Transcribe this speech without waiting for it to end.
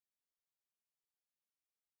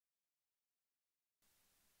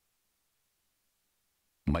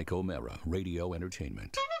Mike O'Mara, Radio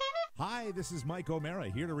Entertainment. Hi, this is Mike O'Mara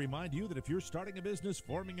here to remind you that if you're starting a business,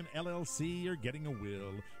 forming an LLC, or getting a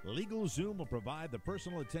will, LegalZoom will provide the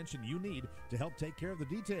personal attention you need to help take care of the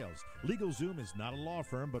details. LegalZoom is not a law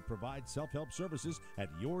firm, but provides self-help services at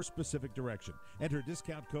your specific direction. Enter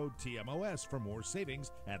discount code TMOS for more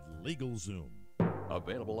savings at LegalZoom.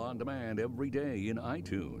 Available on demand every day in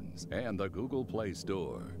iTunes and the Google Play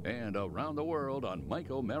Store and around the world on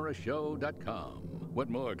MikeO'MaraShow.com. What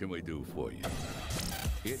more can we do for you?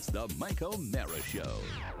 It's the Mike O'Mara Show.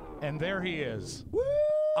 And there he is. Woo!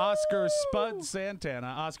 Oscar Spud Santana.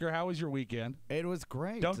 Oscar, how was your weekend? It was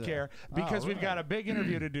great. Don't care, because we've got a big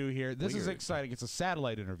interview to do here. This is exciting. It's a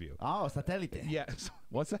satellite interview. Oh, satellite. Yes.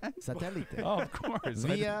 What's that? Satellite. Oh, of course.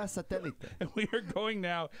 Via satellite. We are going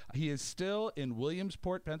now. He is still in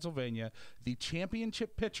Williamsport, Pennsylvania, the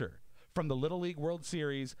championship pitcher from the Little League World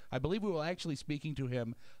Series. I believe we will actually speaking to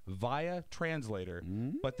him via translator,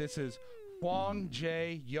 but this is Hwang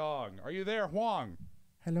Jae-young. Are you there, Hwang?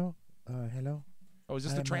 Hello. Hello. Oh, is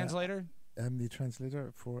this the translator? I'm the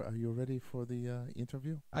translator for. Are you ready for the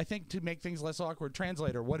interview? I think to make things less awkward,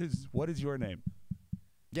 translator. What is your name?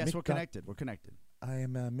 Yes, Mick we're connected. We're connected. I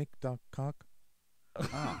am Mick Doc Cock.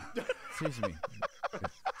 Oh, excuse me.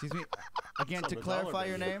 Excuse me. Again, to clarify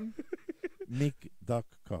your name. Mick Doc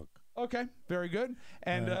Cock. Okay, very good.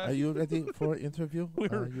 And are you ready for interview?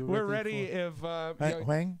 We're ready. If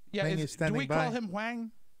Hwang? Yeah, Hwang is standing do we by. call him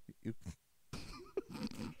Hwang?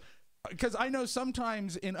 Because I know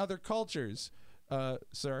sometimes in other cultures,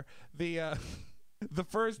 sir, the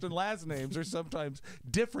first and last names are sometimes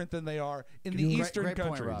different than they are in the Eastern great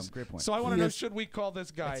countries. Point, Rob. Great point. So I want to know: should we call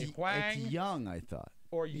this guy Hwang? It's Young, I thought.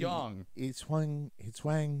 Or Young? It's Hwang. It's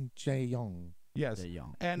Hwang Jae-young. Yes.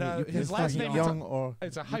 Young. And his last name Young or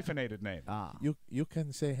it's a hyphenated name. Ah. You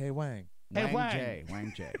can say Hey Hwang. Hey Wang J.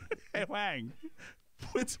 Wang J. Hey Hwang.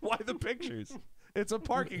 It's why the pictures. It's a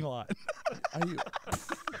parking lot. Are you?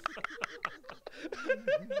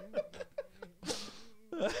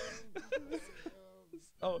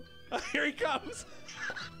 Oh, here he comes.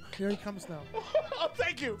 Here he comes now. Oh,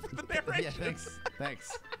 thank you for the narration. Yeah, thanks.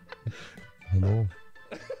 Thanks. Hello.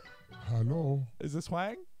 Hello. Is this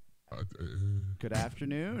Hwang? Good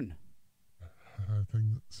afternoon.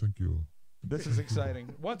 Thank you. This is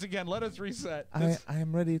exciting. Once again, let us reset. I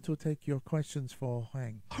am ready to take your questions for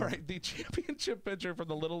Hwang. All right, the championship pitcher from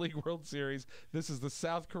the Little League World Series. This is the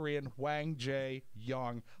South Korean Hwang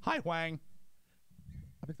Jae-young. Hi, Hwang.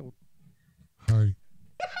 Hi.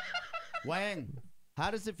 Wang,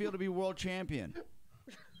 how does it feel to be world champion?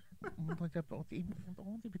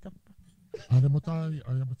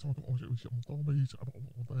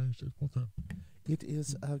 It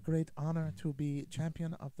is a great honor to be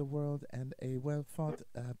champion of the world and a well-fought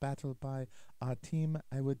battle by our team.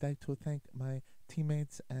 I would like to thank my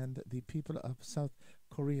teammates and the people of South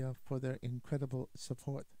Korea for their incredible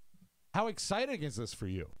support. How exciting is this for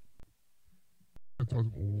you? You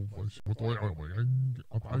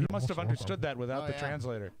must have understood that without the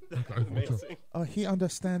translator. Amazing. Oh, he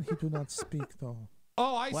understands. He do not speak though.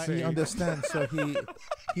 Oh, I see. He understands, so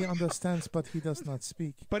he understands, but he does not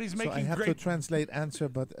speak. But he's making so I have great to translate answer,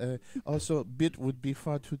 but also bit would be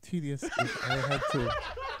far too tedious if I had to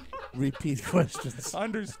repeat questions.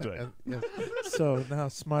 Understood. Yes. So now,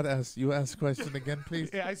 smart ass, you ask question again, please.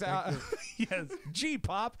 Yeah, I said, yes. Gee,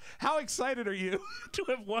 Pop, how excited are you to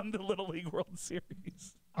have won the Little League World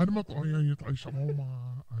Series? I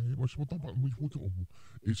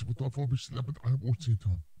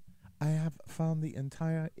have found the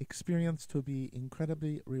entire experience to be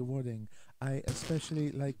incredibly rewarding. I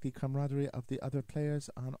especially like the camaraderie of the other players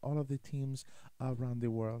on all of the teams around the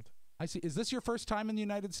world. I see. Is this your first time in the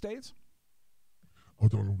United States?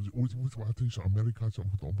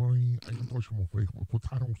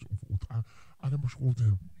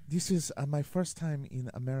 This is my first time in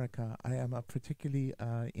America. I am particularly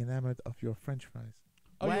enamored of your French fries.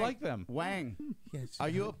 Oh, Wang, you like them? Wang, yes. Are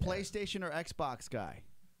you a PlayStation or Xbox guy?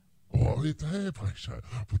 I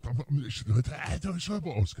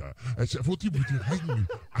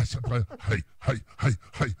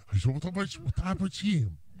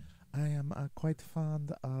am quite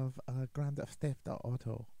fond of Grand Theft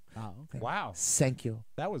Auto. Oh, okay. Wow. Thank you.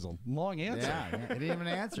 That was a long answer. Yeah, he didn't even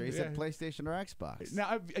answer. He said PlayStation or Xbox.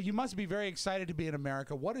 Now, you must be very excited to be in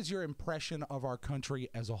America. What is your impression of our country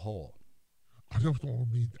as a whole?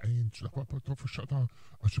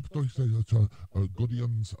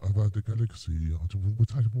 Guardians of the Galaxy.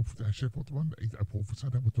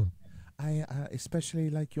 I especially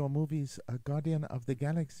like your movies. Guardian of the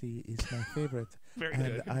Galaxy is my favorite. Very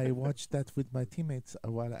and good. I watched that with my teammates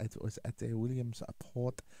while I was at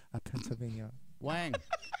Williamsport, Pennsylvania. Wang.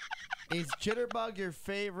 Is Jitterbug your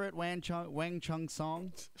favorite Wang Chung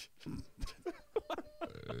song?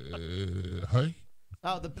 Hi.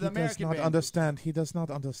 Oh, the He does American not band. understand. He does not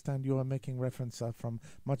understand. You are making reference from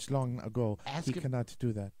much long ago. Ask He him- cannot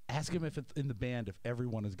do that. Ask him if it's in the band if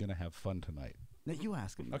everyone is going to have fun tonight. No, you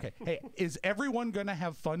ask him. Okay. Hey, is everyone going to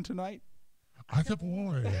have fun tonight?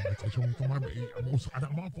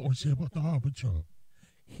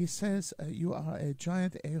 He says you are a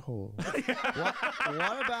giant a-hole.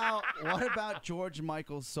 What about George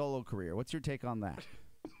Michael's solo career? What's your take on that?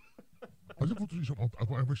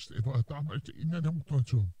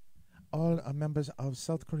 All members of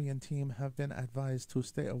South Korean team have been advised to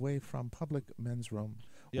stay away from public men's room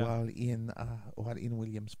Yeah. while in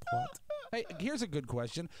Williamsport. Hey, here's a good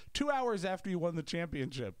question. 2 hours after you won the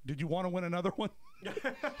championship, did you want to win another one?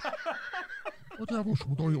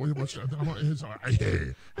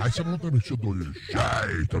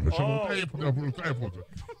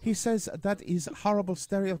 He says that is horrible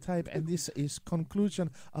stereotype, and this is conclusion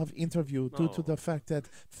of interview due to the fact that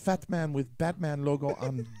fat man with Batman logo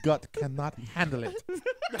on gut cannot handle it.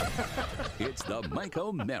 It's the Mike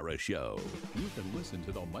O'Mara Show. You can listen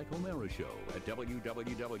to the Mike O'Mara Show at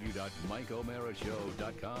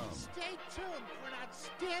www.mikeomarashow.com. Stay tuned for an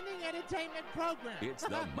outstanding entertainment program. It's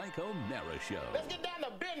the Mike O'Mara Show. Let's get down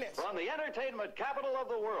to business. From the entertainment capital of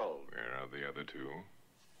the world. Where are the other two?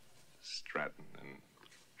 Stratton and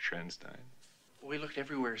Schoenstein? We looked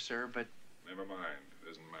everywhere, sir, but Never mind. It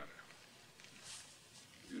doesn't matter.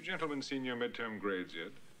 Have you gentlemen seen your midterm grades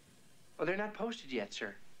yet? well, they're not posted yet,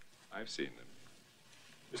 sir. I've seen them.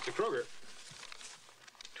 Mr. Kroger.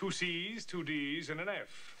 2 C's, 2 D's, and an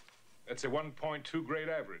F. That's a 1.2 grade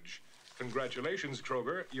average. Congratulations,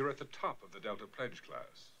 Kroger. You're at the top of the Delta Pledge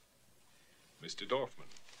class. Mr. Dorfman.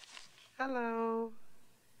 Hello.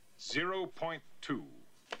 0.2.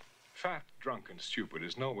 Fat, drunk, and stupid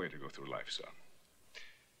is no way to go through life, son.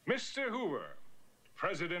 Mr. Hoover,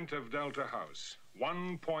 president of Delta House.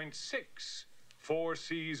 1.6. 4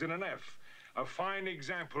 C's and an F. A fine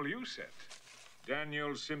example you set.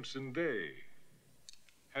 Daniel Simpson Day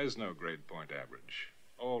has no grade point average.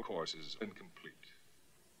 All courses incomplete.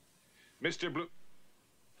 Mr.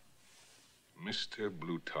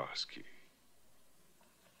 Blutowski.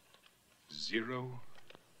 0.0.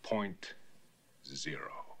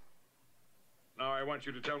 Now I want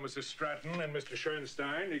you to tell Mrs. Stratton and Mr.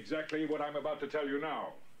 Schoenstein exactly what I'm about to tell you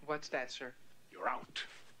now. What's that, sir? You're out.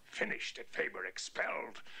 Finished at Faber,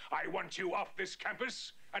 expelled. I want you off this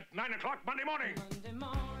campus at 9 o'clock Monday morning.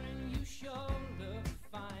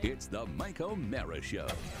 It's the Mike O'Mara Show.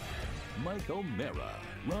 Mike O'Mara,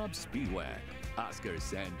 Rob Spiewak, Oscar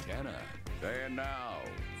Santana. And now,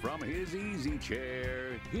 from his easy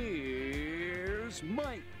chair, here's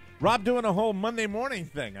Mike. Rob doing a whole Monday morning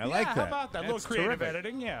thing. I like that. How about that? A little That's creative terrific.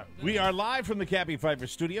 editing, yeah. We are live from the Cappy Pfeiffer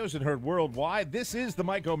Studios and heard worldwide. This is the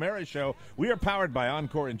Mike O'Mara Show. We are powered by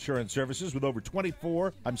Encore Insurance Services with over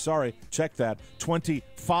 25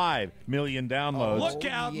 million downloads. Look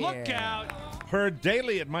out, look out. Heard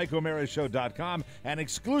daily at MikeO'MaraShow.com and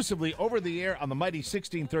exclusively over the air on the mighty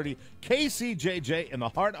 1630 KCJJ in the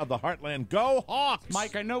heart of the heartland. Go Hawks!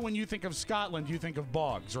 Mike, I know when you think of Scotland, you think of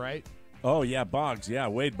bogs, right? Oh, yeah, Boggs. Yeah,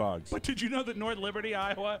 Wade Boggs. But did you know that North Liberty,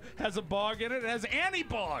 Iowa has a bog in it? It has Annie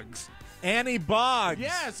Boggs. Annie Boggs.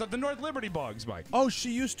 Yes, of the North Liberty Bogs, Mike. Oh,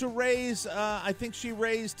 she used to raise, I think she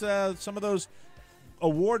raised some of those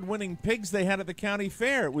award-winning pigs they had at the county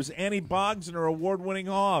fair. It was Annie Boggs and her award-winning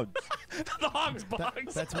hogs. The Hogs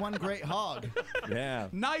Bogs. That's one great hog. Yeah.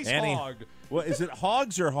 Nice Annie, hog. Well, is it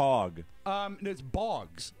hogs or hog? It's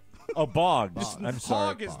Bogs. Oh, Boggs. I'm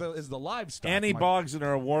sorry. Hog is the livestock. Annie Mike. Boggs and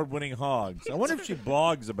her award-winning hogs. I wonder if she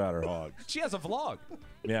blogs about her hogs. She has a vlog.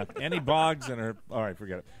 Yeah, Annie Boggs and her... All right,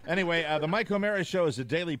 forget it. Anyway, the Mike O'Mara Show is a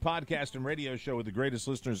daily podcast and radio show with the greatest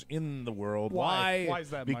listeners in the world. Why? Why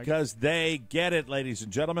is that, Mike? Because they get it, ladies and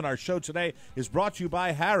gentlemen. Our show today is brought to you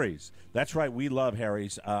by Harry's. That's right, we love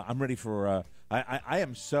Harry's. I'm ready for... I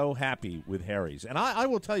am so happy with Harry's. And I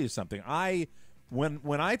will tell you something.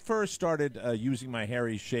 When I first started using my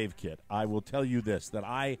Harry's shave kit, I will tell you this, that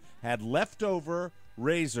I had leftover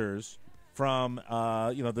razors from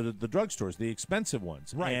the drugstores, the expensive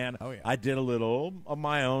ones. Right. And Oh, yeah. I did a little of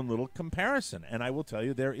my own little comparison, and I will tell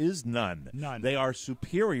you there is none. None. They are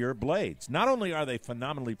superior blades. Not only are they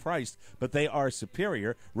phenomenally priced, but they are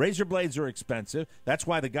superior. Razor blades are expensive. That's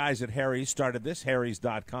why the guys at Harry's started this,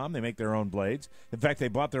 Harrys.com. They make their own blades. In fact, they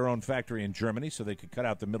bought their own factory in Germany so they could cut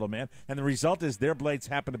out the middleman. And the result is their blades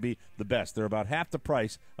happen to be the best. They're about half the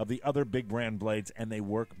price of the other big brand blades, and they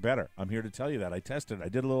work better. I'm here to tell you that. I tested it. I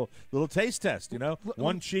did a little taste taste test. You know,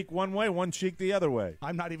 one cheek one way, one cheek the other way.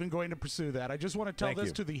 I'm not even going to pursue that. I just want to tell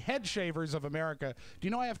this to the head shavers of America. Do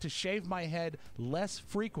you know I have to shave my head less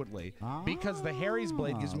frequently because the Harry's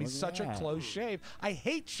blade gives me such a close shave? I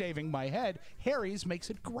hate shaving my head. Harry's makes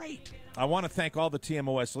it great. I want to thank all the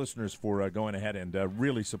TMOS listeners for going ahead and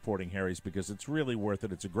really supporting Harry's, because it's really worth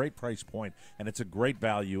it. It's a great price point, and it's a great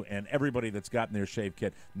value, and everybody that's gotten their shave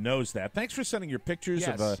kit knows that. Thanks for sending your pictures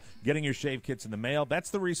of getting your shave kits in the mail. That's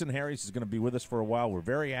the reason Harry's is going to be with us for a while. We're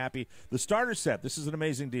very happy. The starter set, this is an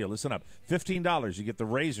amazing deal. Listen up. $15, you get the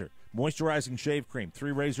razor, moisturizing shave cream,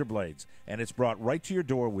 3 razor blades, and it's brought right to your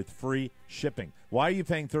door with free shipping. Why are you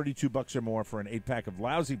paying $32 or more for an 8-pack of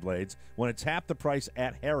lousy blades when it's half the price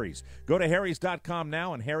at Harry's? Go to harrys.com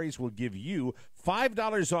now, and Harry's will give you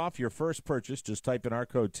 $5 off your first purchase. Just type in our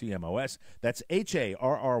code TMOS. That's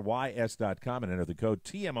HARRYS.com and enter the code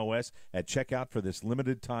TMOS at checkout for this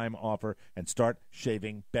limited time offer and start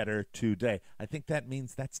shaving better today. I think that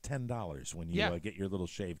means that's $10 when you get your little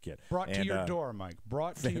shave kit. Brought to your door, Mike.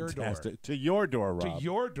 Brought to your door. To your door, Rob. To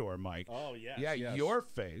your door, Mike. Oh, yes. Yeah, your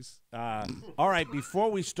face. All right, before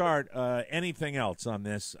we start, anything else on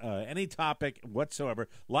this, any topic whatsoever,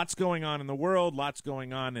 lots going on in the world, lots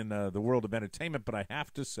going on in the world of entertainment, but I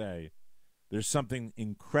have to say there's something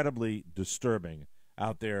incredibly disturbing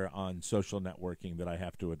out there on social networking that I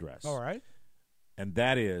have to address. All right. And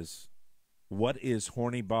that is, what is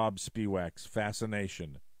Horny Bob Spiewak's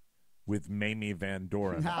fascination with Mamie Van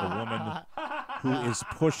Doren, a woman who is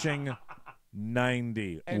pushing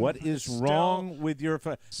 90? And what is wrong with your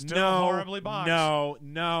horribly boxed. No.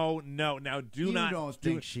 Now do not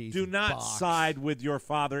boxed. side with your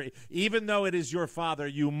father. Even though it is your father,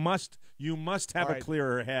 you must have a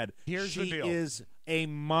clearer head. Here's the deal. She is a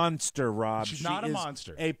monster, Rob. She's not a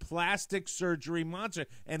monster. A plastic surgery monster.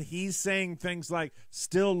 And he's saying things like,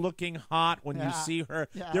 still looking hot when you see her.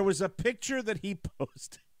 Yeah. There was a picture that he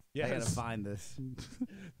posted. I gotta find this.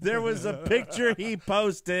 There was a picture he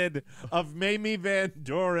posted of Mamie Van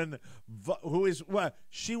Doren, who is what?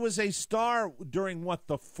 She was a star during what,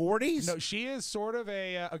 the 40s? No, she is sort of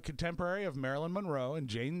a contemporary of Marilyn Monroe and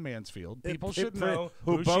Jane Mansfield. People should know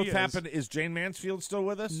who both she is. happened. Is Jane Mansfield still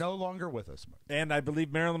with us? No longer with us. And I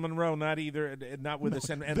believe Marilyn Monroe not with us.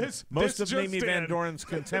 And most of Mamie Van Doren's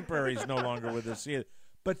contemporaries no longer with us.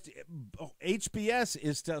 But HBS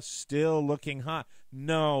is still looking hot.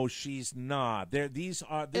 No, she's not. This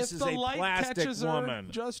is a plastic woman.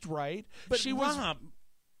 Just right. But she was.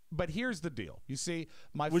 But here's the deal. You see,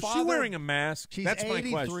 was she wearing a mask? She's That's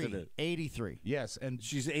 83. my question. 83. Yes, and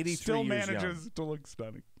she's 83. Still years manages young. to look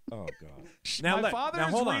stunning. Oh God! My father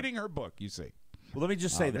is reading her book. You see. Well, let me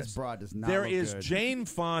just say this. This broad does not there look is good. Jane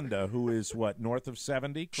Fonda, who is what, north of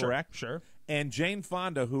 70, correct? Sure. And Jane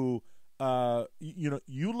Fonda, who.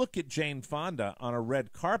 You look at Jane Fonda on a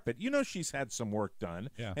red carpet, she's had some work done,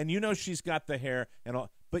 and she's got the hair and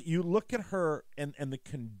all, but you look at her and the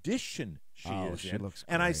condition she is in, looks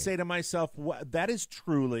and I great. say to myself, that is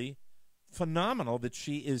truly phenomenal that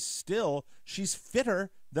she's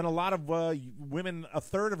fitter than a lot of women a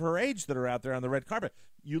third of her age that are out there on the red carpet.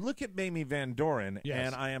 You look at Mamie Van Doren,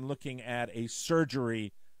 and I am looking at a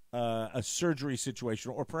surgery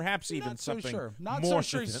situation, or perhaps even something Not more.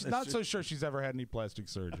 Not so sure she's ever had any plastic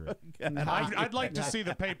surgery. And I'd like to see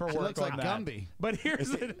the paperwork. She looks on like that. Gumby. But here's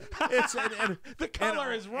the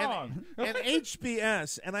color is wrong. And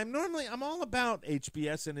HBS, and I'm all about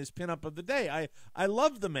HBS and his pinup of the day. I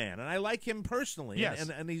love the man, and I like him personally. Yes.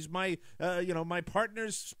 and he's my my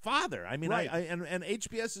partner's father. I mean, Right. and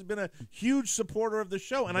HBS has been a huge supporter of the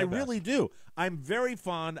show, and I really do. I'm very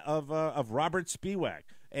fond of Robert Spiewak.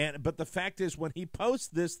 But the fact is, when he posts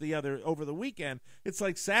this over the weekend, it's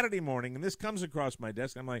like Saturday morning, and this comes across my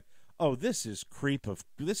desk. I'm like, oh, this is creep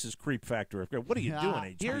factor. What are you doing,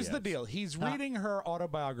 HBS? Here's the deal. He's reading her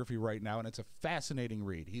autobiography right now, and it's a fascinating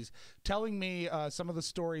read. He's telling me some of the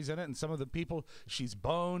stories in it, and some of the people she's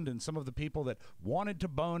boned, and some of the people that wanted to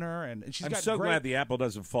bone her. And I'm so glad the apple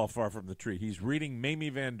doesn't fall far from the tree. He's reading Mamie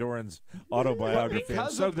Van Doren's autobiography. I'm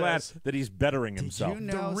so glad that he's bettering himself. Did you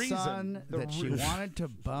know, son, that she wanted to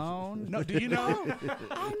bone? No, do you know?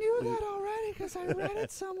 I knew that already because I read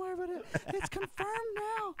it somewhere, but it's confirmed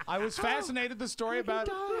now. I was fascinated the story about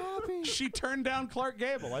she turned down Clark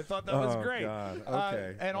Gable. I thought that was great. God.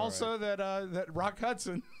 Okay. And also that Rock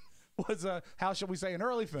Hudson was how shall we say, an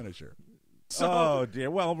early finisher. So, oh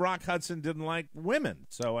dear. Well, Rock Hudson didn't like women,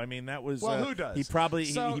 so I mean that was. Well, who does? He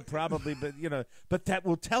probably, but that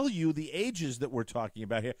will tell you the ages that we're talking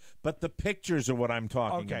about here. But the pictures are what I'm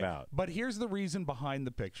talking about. But here's the reason behind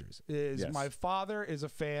the pictures: my father is a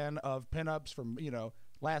fan of pinups from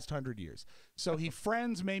last 100 years, so he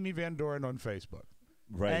friends Mamie Van Doren on Facebook.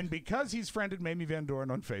 Right. And because he's friended Mamie Van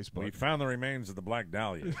Doren on Facebook. We found the remains of the Black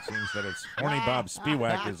Dahlia. It seems that it's Horny Bob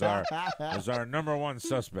Spiewak is our number one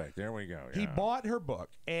suspect. There we go. He Yeah. bought her book,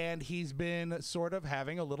 and he's been sort of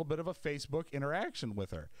having a little bit of a Facebook interaction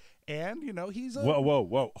with her. And, you know, he's a...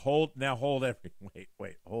 Whoa. Hold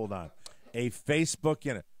on. A Facebook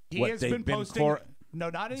in it. He has been posting... No,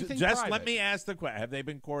 not anything Just private. let me ask the question. Have they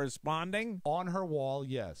been corresponding? On her wall,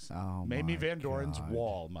 yes. Oh, Mamie my Van Doren's God.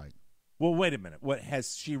 wall, Mike. Well, wait a minute. What,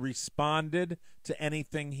 has she responded to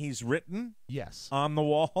anything he's written? Yes. On the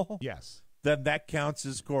wall? Yes. Then that counts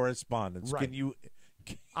as correspondence. Right. Can you...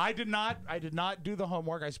 I did not do the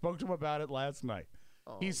homework. I spoke to him about it last night.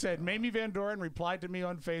 He said, Mamie Van Doren replied to me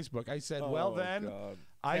on Facebook. I said, well, then, God.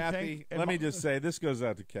 I Kathy, think... let me just say, this goes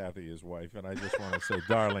out to Kathy, his wife, and I just want to say,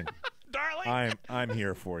 darling... Darling, I'm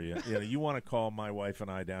here for you. You want to call my wife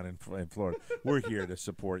and I down in Florida? We're here to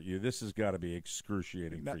support you. This has got to be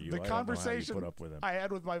excruciating for you. The I don't know how you conversation put up with him. I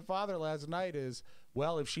had with my father last night is,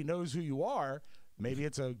 well, if she knows who you are, maybe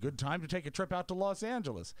it's a good time to take a trip out to Los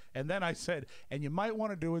Angeles. And then I said, and you might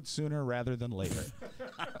want to do it sooner rather than later.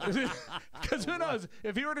 Because who knows?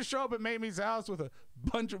 If he were to show up at Mamie's house with a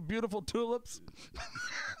bunch of beautiful tulips,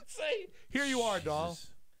 say, here you are, doll.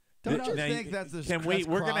 Don't you think that's the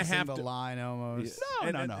we're going to have the to line almost? No.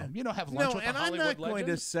 You don't have lunch with and a I'm Hollywood not going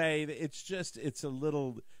to legend? say that it's just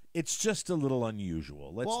a little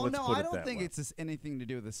unusual. Let's put I it don't that think way. it's anything to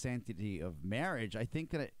do with the sanctity of marriage. I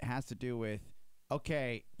think that it has to do with,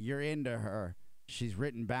 okay, you're into her. She's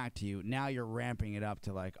written back to you. Now you're ramping it up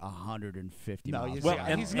to like 150 miles. you Well, see,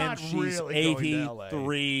 and, he's and not she's really going to LA.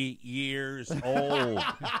 83 years old.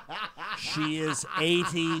 She is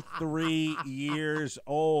 83 years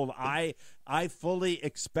old. I fully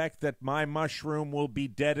expect that my mushroom will be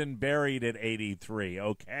dead and buried at 83,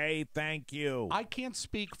 okay? Thank you. I can't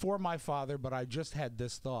speak for my father, but I just had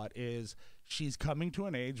this thought is she's coming to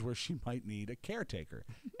an age where she might need a caretaker.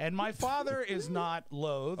 And my father is not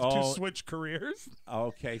loath to switch careers.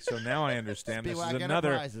 Okay, so now I understand. This is Spiewak another.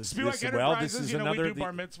 Enterprises. Spiewak Enterprises, this is another, we do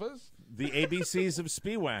bar mitzvahs. The ABCs of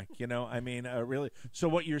Spiewak, I mean, really. So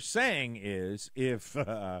what you're saying is, if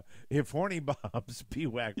Horny Bob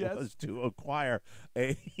Spiewak was to acquire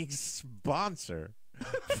a sponsor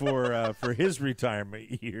for his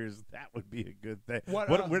retirement years, that would be a good thing.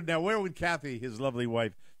 Now, where would Kathy, his lovely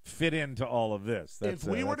wife, fit into all of this? If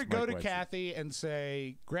we were to go to Kathy and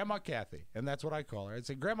say, Grandma Kathy, and that's what I call her, I'd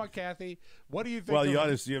say, Grandma Kathy, what do you think? Well, you ought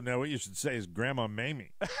to see now. What you should say is Grandma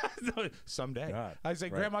Mamie. Someday. God, I say,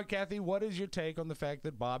 right. Grandma Kathy, what is your take on the fact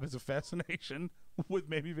that Bob has a fascination with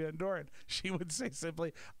Mamie Van Doren? She would say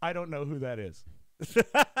simply, I don't know who that is.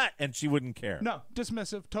 And she wouldn't care. No,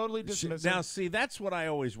 dismissive, totally dismissive. Now, see, that's what I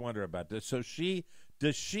always wonder about this. So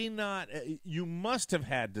does she not? You must have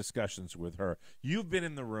had discussions with her. You've been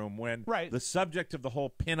in the room when the subject of the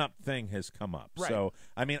whole pinup thing has come up. Right. So,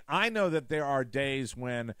 I mean, I know that there are days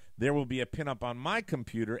when there will be a pinup on my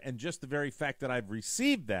computer, and just the very fact that I've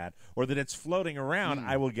received that or that it's floating around,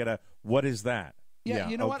 I will get a, what is that? Yeah,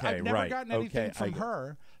 you know what? I've never gotten anything Okay, from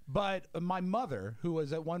her. But my mother, who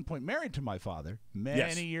was at one point married to my father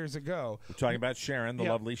many years ago. We're talking about Sharon, the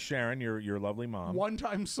lovely Sharon, your lovely mom. One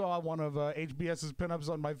time saw one of HBS's pinups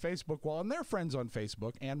on my Facebook wall, and they're friends on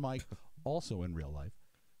Facebook, and Mike also in real life.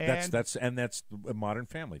 And that's a Modern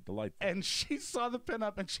Family, delightful. And she saw the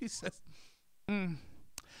pinup, and she says,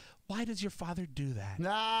 why does your father do that?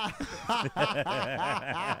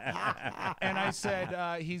 And I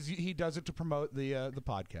said, he does it to promote the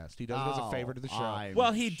podcast. He does it as a favor to the show.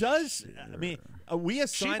 Well, he does. I mean, we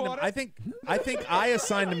assigned him. I think I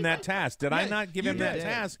assigned him that task. Did I not give him that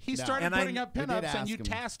task? He started putting up pinups, and you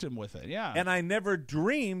tasked him with it. Yeah. And I never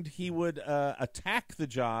dreamed he would attack the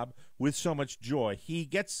job with so much joy. He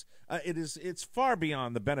gets it's far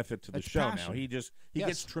beyond the benefit to the show passion. now. He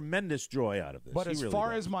gets tremendous joy out of this. But he as really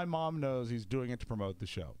far does. as my mom knows, he's doing it to promote the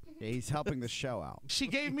show. Yeah, he's helping the show out. She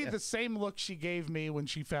gave me the same look she gave me when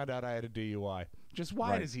she found out I had a DUI. Just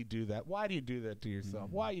why does he do that? Why do you do that to yourself?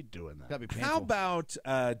 Why are you doing that? That'd be painful. How about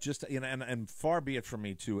just and far be it from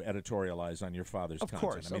me to editorialize on your father's content.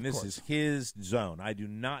 Course, I mean, this is his zone. I do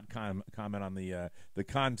not comment on the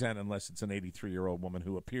content unless it's an 83-year-old woman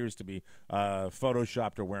who appears to be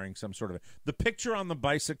photoshopped or wearing some sort of the picture on the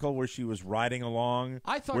bicycle where she was riding along.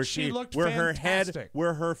 I thought where she looked where fantastic.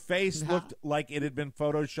 her face looked like it had been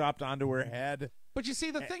photoshopped onto her head. But you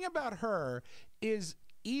see, the thing about her is,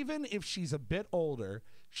 even if she's a bit older,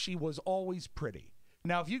 she was always pretty.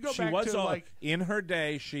 Now, if you go back to in her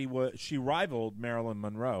day, she rivaled Marilyn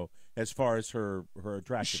Monroe as far as her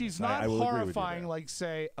attractiveness. She's not horrifying like,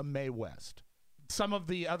 say, a Mae West. some of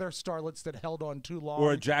the other starlets that held on too long.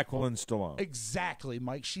 Or a Jacqueline Stallone. Exactly,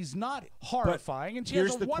 Mike. She's not horrifying, and she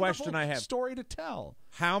here's has a the wonderful question I have. story to tell.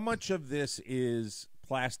 How much of this is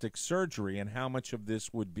plastic surgery, and how much of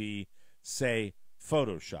this would be, say,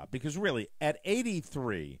 Photoshop? Because really, at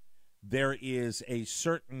 83, there is a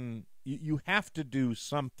certain you have to do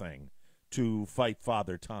something to fight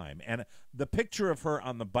Father Time. And the picture of her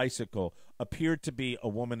on the bicycle appeared to be a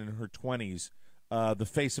woman in her 20s, the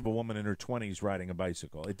face of a woman in her 20s riding a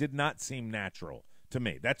bicycle. It did not seem natural to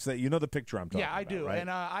me. That's the the picture I'm talking about. Yeah, I do. Right? And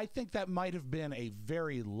I think that might have been a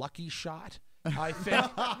very lucky shot. I think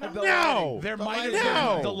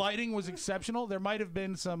the lighting was exceptional. There might have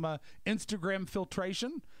been some Instagram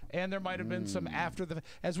filtration, and there might have been some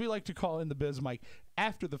as we like to call in the biz, Mike,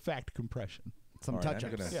 after the fact compression. Some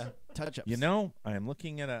touch-ups. Yeah, touch-ups. I'm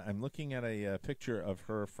looking at a picture of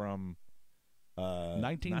her from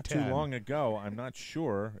 1910. not too long ago. I'm not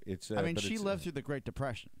sure. It's. I mean, she lived through the Great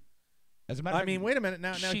Depression. As a matter of fact, wait a minute.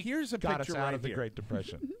 Now she here's a got picture us out right of the here. Great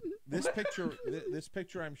Depression. This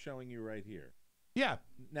picture I'm showing you right here. Yeah.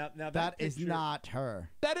 Now that is picture, not her.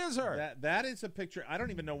 That is her. That is a picture. I don't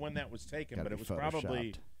even know when that was taken, Gotta but be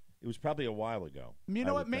it was probably a while ago. You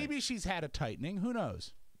know what? Maybe she's had a tightening. Who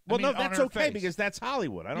knows? Well, I mean, no, that's on her okay face. because that's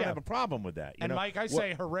Hollywood. I don't Yeah. have a problem with that. And Mike, I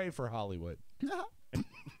say hooray for Hollywood.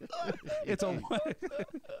 It's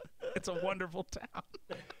a wonderful town.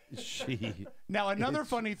 Now, another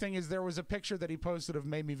funny thing is there was a picture that he posted of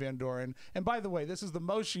Mamie Van Doren. And by the way, this is the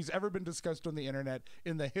most she's ever been discussed on the internet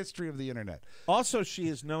in the history of the internet. Also, she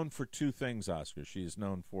is known for two things, Oscar. She is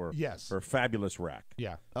known for her fabulous rack.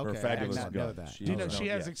 Yeah. Her Okay, fabulous I did not gut. know that. Do you know she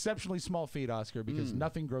has exceptionally small feet, Oscar, because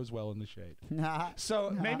nothing grows well in the shade. So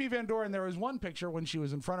Mamie Van Doren, there was one picture when she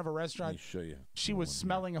was in front of a restaurant. Let me show you. She was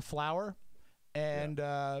smelling a flower, and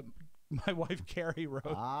my wife Carrie wrote,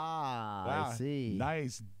 wow, I see.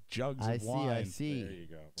 Nice jugs of wine. I see. There you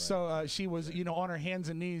go. Right. So she was, on her hands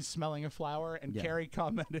and knees smelling a flower, and Carrie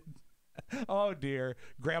commented, "Oh dear,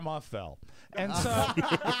 Grandma fell." And so,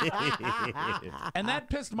 and that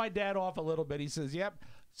pissed my dad off a little bit. He says, "Yep,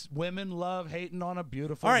 women love hating on a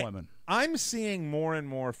beautiful woman." I'm seeing more and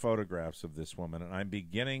more photographs of this woman, and I'm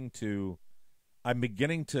beginning to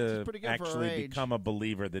actually become a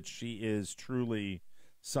believer that she is truly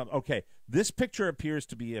some. Okay, this picture appears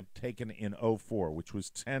to be taken in 2004, which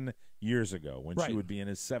was 10 years ago when she would be in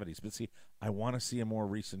his 70s. But see, I want to see a more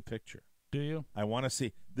recent picture. Do you? I want to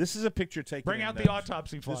see. This is a picture taken. Bring out the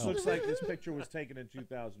autopsy file. This looks like this picture was taken in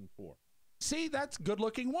 2004. See, that's a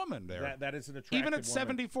good-looking woman there. That is an attractive Even at woman.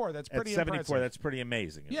 74, that's pretty At 74, impressive. that's pretty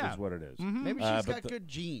amazing. Yeah. Is what it is. Mm-hmm. Maybe she's got good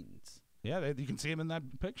genes. Yeah, you can see him in that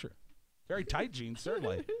picture. Very tight jeans,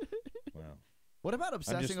 certainly. Wow. What about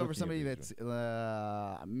obsessing over looking somebody at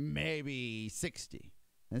that's maybe 60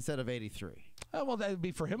 instead of 83? Well, that would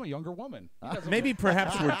be for him a younger woman. Maybe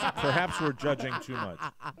perhaps we're judging too much.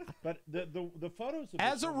 But the photos of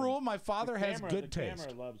as a rule, my father has good taste. The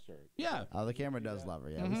camera loves her. Yeah. Oh, the camera does love her.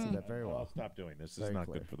 Yeah, we see that very well. I'll stop doing this. This Very is not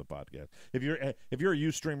clear. good for the podcast. If you're a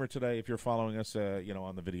Ustreamer today, if you're following us,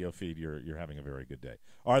 on the video feed, you're having a very good day.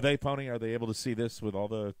 Are they, Pony? Are they able to see this with all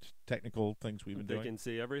the technical things we've been doing? They can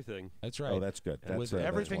see everything. That's right. Oh, that's good. With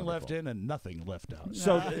everything left in and nothing left out.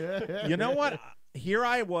 So, you know what? Here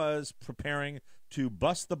I was preparing to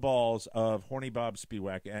bust the balls of Horny Bob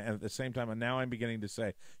Spiewak, and at the same time, and now I'm beginning to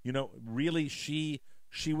say, really, she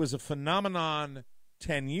was a phenomenon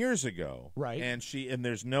 10 years ago, right? And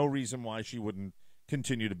there's no reason why she wouldn't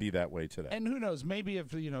continue to be that way today. And who knows? Maybe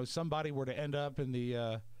if somebody were to end up in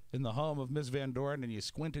the home of Miss Van Doren and you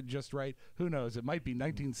squinted just right, who knows? It might be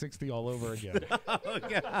 1960 all over again.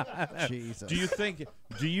 Jesus.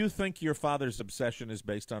 Do you think your father's obsession is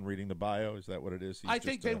based on reading the bio? Is that what it is? I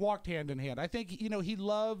think they walked hand in hand. I think he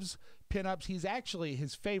loves pinups. He's actually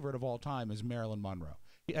his favorite of all time is Marilyn Monroe.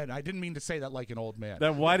 And I didn't mean to say that like an old man.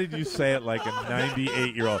 Then why did you say it like a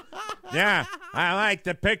 98-year-old? Yeah, I like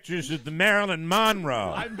the pictures of the Marilyn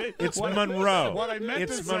Monroe. It's Monroe. What I meant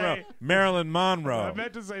it's to Monroe. say, Marilyn Monroe. I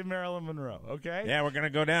meant to say Marilyn Monroe. Okay. Yeah, we're gonna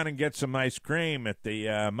go down and get some ice cream at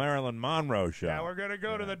the Marilyn Monroe show. Yeah, we're gonna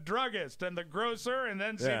go to the druggist and the grocer and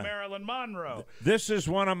then see Marilyn Monroe. This is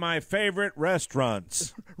one of my favorite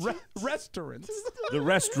restaurants. Restaurants. The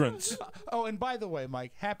restaurants. Oh, and by the way,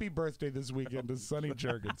 Mike, happy birthday this weekend to Sonny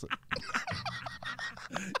Jurgensen.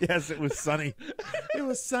 Yes, it was Sonny. It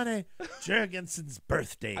was Sonny Jurgensen's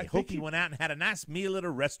birthday. I hope he went out and had a nice meal at a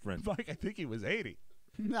restaurant. Mike, I think he was 80.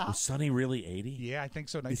 No. Was Sonny really 80? Yeah, I think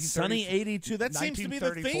so. Is Sonny 82? That seems to be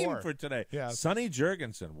the theme for today. Yeah. Sonny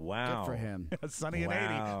Jurgensen. Wow. Good for him. Sonny and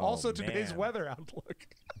 80. Also today's weather outlook.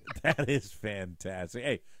 That is fantastic.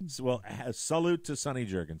 Hey, well, salute to Sonny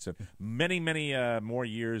Jurgensen. Many, many more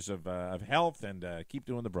years of health, and keep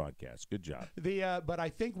doing the broadcast. Good job. But I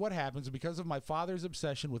think what happens, because of my father's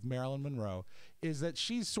obsession with Marilyn Monroe, is that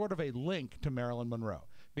she's sort of a link to Marilyn Monroe.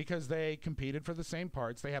 Because they competed for the same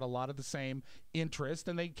parts, they had a lot of the same interest,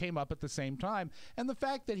 and they came up at the same time. And the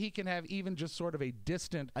fact that he can have even just sort of a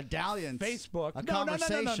distant dalliance, Facebook, a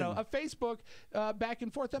conversation, a Facebook back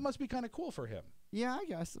and forth, that must be kind of cool for him. Yeah, I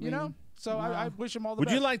guess. You know? So I wish him all the Would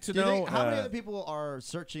best. you like to know how many other people are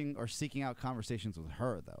searching or seeking out conversations with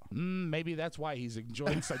her, though? Maybe that's why he's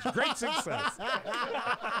enjoying such great success.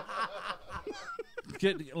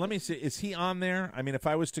 Let me see. Is he on there? I mean, if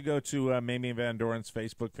I was to go to Mamie Van Doren's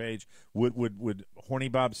Facebook page, would Horny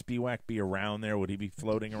Bob Spiewak be around there? Would he be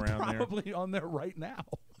floating around there? Probably on there right now.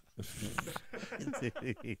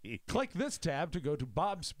 Click this tab to go to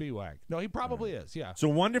Bob Spiewak. No, he probably is. Yeah. So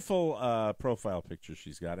wonderful profile picture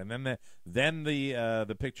she's got, and then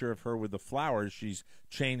the picture of her with the flowers. She's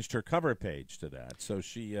changed her cover page to that, so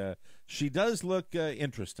she does look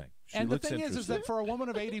interesting. And the thing is that for a woman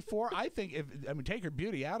of 84, I think take her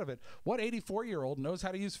beauty out of it. What 84-year-old knows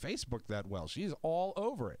how to use Facebook that well? She's all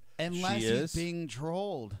over it. Unless he's being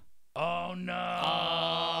trolled. Oh no!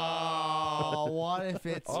 Oh, what if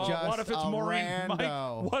it's just what if it's Maureen?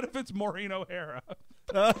 rando? What if it's Maureen O'Hara?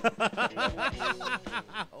 Well,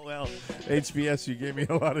 HBS, you gave me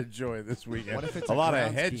a lot of joy this weekend. What if it's a a lot of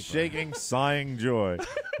groundskeeper? head-shaking, sighing joy.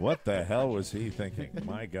 What the hell was he thinking?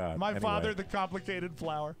 My God. My Anyway. father, the complicated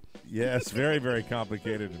flower. Yes, very, very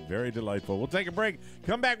complicated and very delightful. We'll take a break.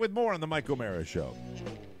 Come back with more on the Mike O'Mara Show.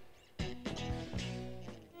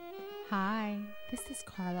 Hi, this is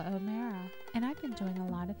Carla O'Mara, and I've been doing a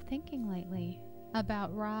lot of thinking lately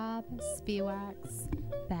about Rob Spiewak's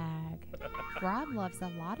bag. Rob loves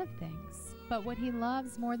a lot of things, but what he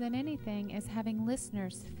loves more than anything is having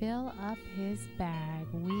listeners fill up his bag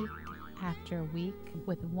week after week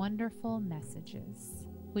with wonderful messages.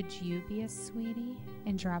 Would you be a sweetie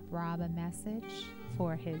and drop Rob a message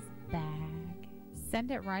for his bag?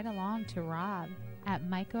 Send it right along to Rob at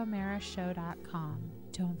MikeO'MaraShow.com.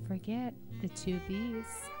 Don't forget the 2 B's.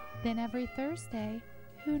 Then every Thursday,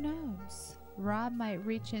 who knows? Rob might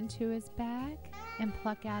reach into his bag and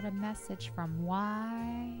pluck out a message from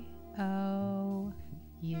Y-O-U.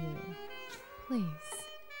 Please,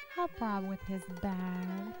 help Rob with his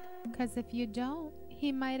bag. Because if you don't,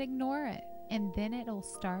 he might ignore it. And then it'll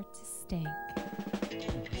start to stink.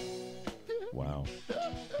 Wow.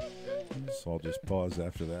 So I'll just pause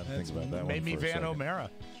after that and think about that one Mamie for a Van second.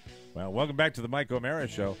 O'Mara. Well, welcome back to the Mike O'Mara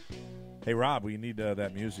Show. Hey, Rob, we need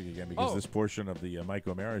that music again because Oh. this portion of the Mike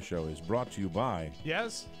O'Mara Show is brought to you by...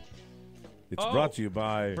 Yes? It's brought to you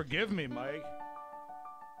by... Forgive me, Mike.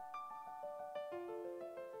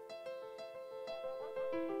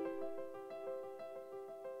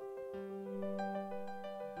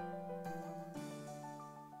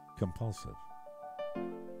 Compulsive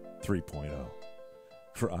 3.0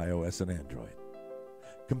 for iOS and Android.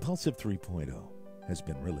 Compulsive 3.0 has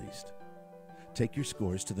been released. Take your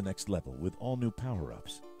scores to the next level with all new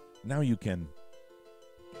power-ups. Now you can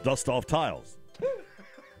dust off tiles,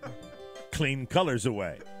 clean colors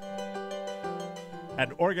away,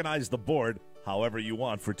 and organize the board however you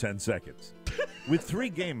want for 10 seconds. With 3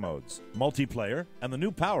 game modes, multiplayer, and the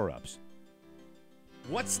new power-ups.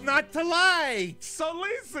 What's not to like? So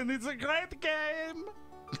listen, it's a great game.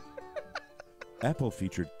 Apple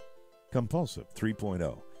featured Compulsive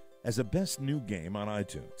 3.0 as a best new game on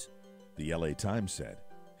iTunes. The LA Times said,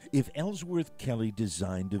 if Ellsworth Kelly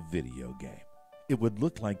designed a video game, it would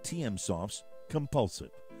look like Tmos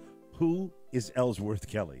Compulsive. Who is Ellsworth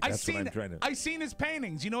Kelly? That's what I'm trying to... I've seen his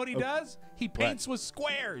paintings. You know what he does? He paints with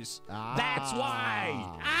squares. That's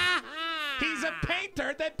why. He's a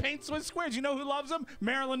painter that paints with squares. You know who loves him?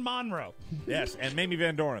 Marilyn Monroe. Yes, and Mamie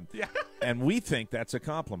Van Doren. Yeah. And we think that's a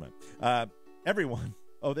compliment. Everyone...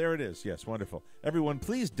 Oh, there it is. Yes, wonderful. Everyone,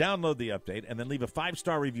 please download the update and then leave a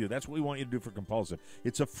 5-star review. That's what we want you to do for Compulsive.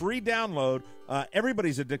 It's a free download.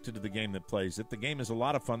 Everybody's addicted to the game that plays it. The game is a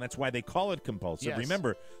lot of fun. That's why they call it Compulsive. Yes.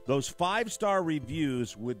 Remember, those 5-star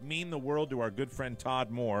reviews would mean the world to our good friend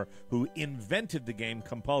Todd Moore, who invented the game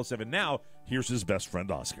Compulsive. And now, here's his best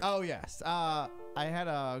friend, Oscar. Oh, yes. I had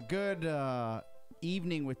a good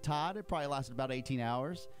evening with Todd. It probably lasted about 18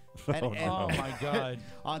 hours. Oh, my God.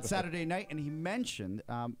 On Saturday night, and he mentioned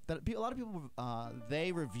that a lot of people,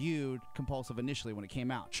 they reviewed Compulsive initially when it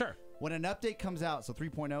came out. Sure. When an update comes out, so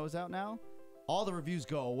 3.0 is out now, all the reviews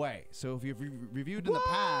go away. So if you've reviewed in the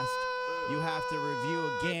past, you have to review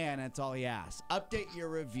again. That's all he asks. Update your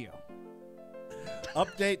review.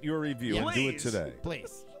 Update your review and do it Please. today.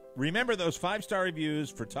 Please. Remember those 5-star reviews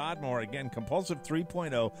for Todd Moore. Again, Compulsive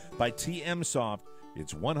 3.0 by TM Soft.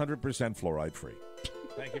 It's 100% fluoride free.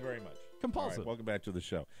 Thank you very much. Compulsive. All right, welcome back to the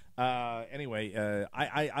show. Anyway,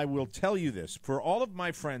 I will tell you this. For all of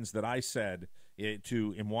my friends that I said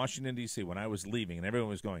in Washington, D.C. when I was leaving, and everyone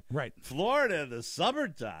was going, right, Florida in the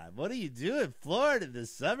summertime. What do you do in Florida in the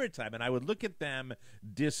summertime? And I would look at them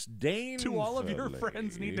disdainfully. Do all of your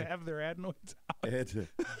friends need to have their adenoids out?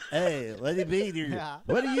 Hey, what do you mean?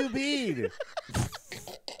 What do you mean?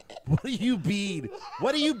 What do you mean?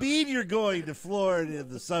 What do you mean you're going to Florida in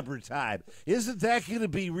the summertime? Isn't that going to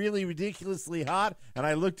be really ridiculously hot? And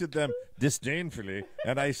I looked at them disdainfully,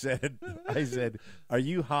 and I said, are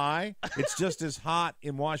you high? It's just as hot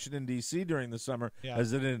in Washington, D.C. during the summer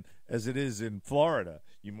as it is in Florida,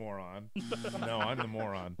 you moron. No, I'm the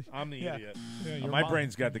moron. I'm the idiot. Yeah, my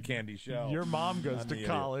brain's got the candy shell. Your mom goes to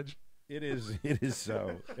college. It is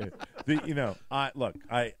so.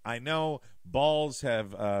 I know balls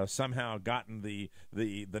have somehow gotten the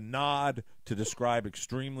nod to describe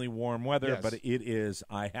extremely warm weather, but it is,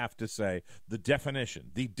 I have to say, the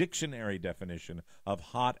dictionary definition of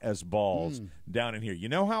hot as balls down in here. You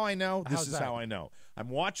know how I know? This is how I know. I'm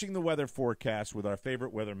watching the weather forecast with our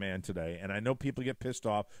favorite weatherman today, and I know people get pissed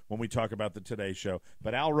off when we talk about the Today Show,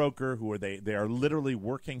 but Al Roker, they are literally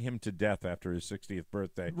working him to death after his 60th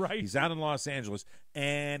birthday. Right. He's out in Los Angeles,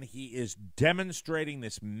 and he is demonstrating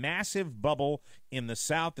this massive bubble in the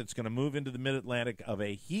south that's going to move into the mid-Atlantic of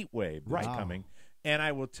a heat wave that's coming. And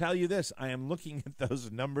I will tell you this, I am looking at those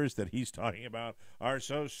numbers that he's talking about are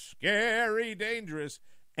so scary dangerous,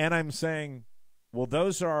 and I'm saying, well,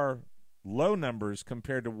 those are low numbers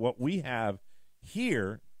compared to what we have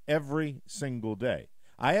here every single day.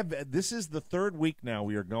 This is the third week now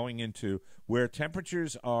we are going into where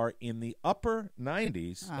temperatures are in the upper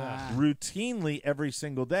 90s routinely every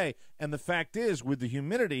single day. And the fact is, with the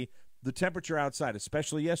humidity, the temperature outside,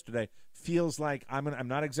 especially yesterday, feels like, I'm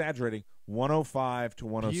not exaggerating, 105 to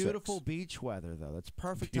 106. Beautiful beach weather, though. That's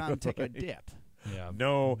perfect time to take a dip. Yeah.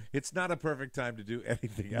 No, it's not a perfect time to do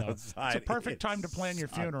anything outside. It's a perfect time to plan your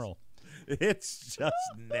funeral. It's just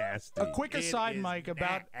nasty. A quick aside, Mike,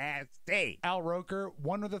 about nasty. Al Roker.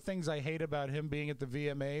 One of the things I hate about him being at the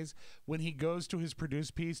VMAs, when he goes to his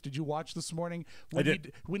produced piece, did you watch this morning? I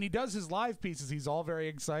did. When he does his live pieces, he's all very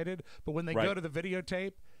excited. But when they go to the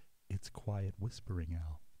videotape, it's quiet whispering,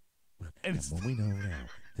 Al. And what we know now,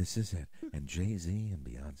 this is it. And Jay-Z and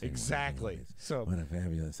Beyonce. Exactly. What a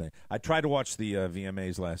fabulous thing. I tried to watch the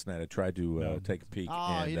VMAs last night. I tried to take a peek.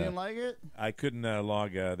 Oh, you didn't like it? I couldn't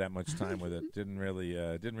log that much time with it. Didn't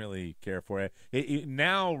really care for it.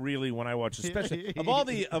 Now, really, when I watch, especially of all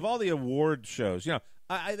the award shows,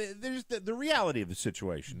 there's the reality of the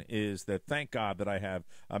situation is that thank God that I have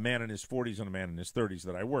a man in his 40s and a man in his 30s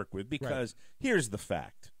that I work with, because here's the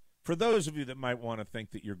fact. For those of you that might want to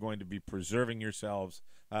think that you're going to be preserving yourselves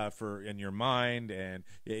in your mind, and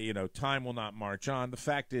time will not march on, the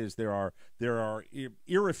fact is there are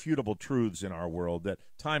irrefutable truths in our world that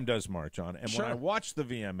time does march on. And when I watch the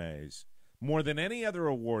VMAs, more than any other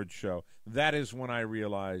award show, that is when I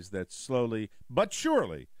realize that slowly but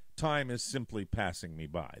surely time is simply passing me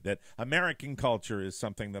by, that American culture is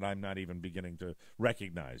something that I'm not even beginning to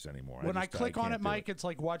recognize anymore. When I click on it, Mike, it's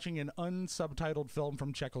like watching an unsubtitled film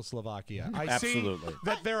from Czechoslovakia. I see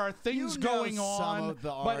that there are things going on,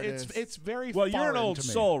 but it's very well. You're an foreign old to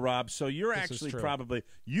me. soul, Rob, so you're actually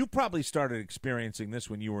probably started experiencing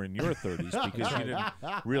this when you were in your 30s because you didn't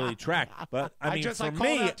really track. But I mean, I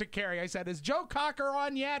called out to Carrie. I said, "Is Joe Cocker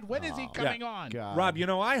on yet? When is he coming on?" God. Rob,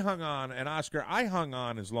 I hung on, and Oscar, I hung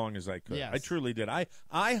on as long as I could. Yes. I truly did.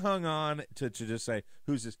 I hung on to just say,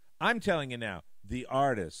 who's this? I'm telling you now, the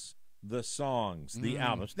artists, the songs, the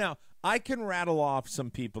albums. Now, I can rattle off some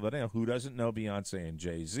people that who doesn't know Beyonce and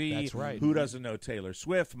Jay-Z. That's right. Who doesn't know Taylor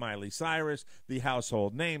Swift, Miley Cyrus, the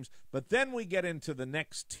household names. But then we get into the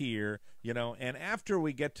next tier, and after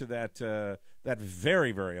we get to that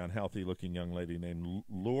very, very unhealthy-looking young lady named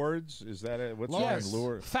Lourdes. Is that it? What's her name?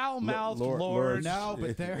 Lourdes. Foul-mouthed Lourdes. Lourdes. No,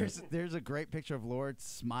 but there's a great picture of Lourdes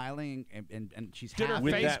smiling and she's Did her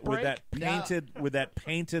happy. face with that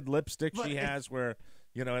painted lipstick she has, where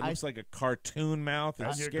it looks like a cartoon mouth.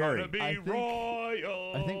 It's scary. I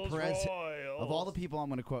think Perez, of all the people I'm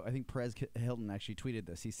going to quote, I think Perez Hilton actually tweeted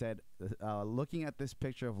this. He said, "Looking at this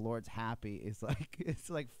picture of Lourdes happy is it's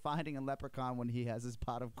like finding a leprechaun when he has his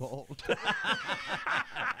pot of gold."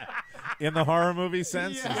 In the horror movie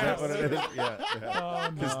sense, yes. Is that what it is? Yeah.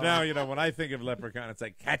 Because now when I think of leprechaun, it's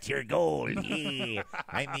like catch your gold. Yeah,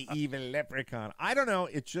 I'm the evil leprechaun. I don't know.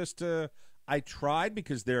 It's just. I tried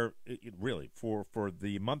because really for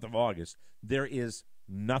the month of August there is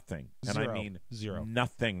nothing, and I mean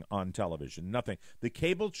nothing on television. Nothing. The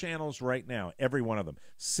cable channels right now, every one of them,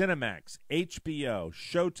 Cinemax, HBO,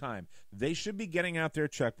 Showtime, they should be getting out their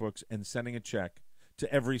checkbooks and sending a check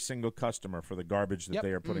to every single customer for the garbage that they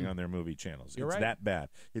are putting on their movie channels. It's that bad.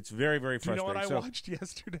 It's very, very frustrating. You know what I watched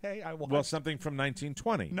yesterday? Well, something from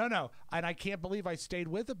 1920. No. And I can't believe I stayed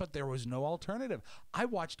with it, but there was no alternative. I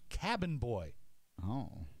watched Cabin Boy. Oh.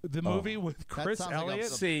 The movie with Chris Elliott.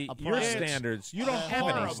 See, your standards, you don't have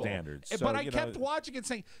any standards. So, but I kept watching it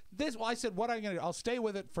saying, this. Well, I said, what am I going to do? I'll stay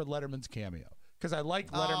with it for Letterman's cameo. Because I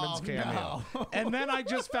like Letterman's cameo. No. And then I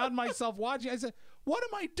just found myself watching. I said, what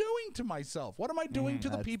am I doing to myself? What am I doing to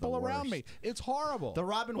the people around me? It's horrible. The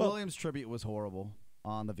Robin Williams tribute was horrible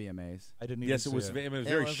on the VMAs. I didn't even Yes, see it was. it. It was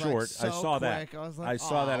very short. So I saw quick. that. I was like, I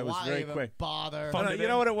saw that. It was why very even quick. Bother. You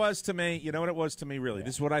know what it was to me? You know what it was to me, really?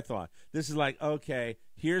 This is what I thought. This is like, okay,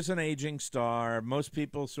 here's an aging star. Most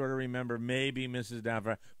people sort of remember maybe Mrs.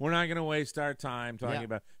 Doubtfire. We're not going to waste our time talking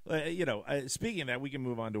about, speaking of that, we can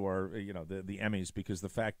move on to our, the Emmys, because the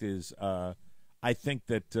fact is, I think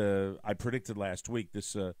that I predicted last week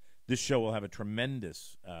this show will have a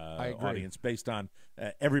tremendous audience based on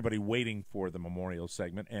everybody waiting for the memorial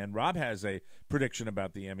segment. And Rob has a prediction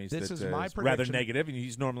about the Emmys this that is my prediction. rather negative, and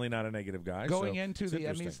he's normally not a negative guy. Going into the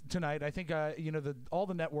Emmys tonight, I think all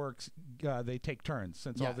the networks they take turns,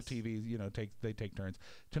 since all the TVs they take turns.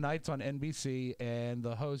 Tonight's on NBC, and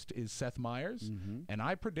the host is Seth Meyers. And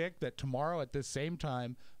I predict that tomorrow at this same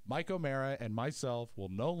time, Mike O'Mara and myself will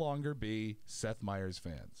no longer be Seth Meyers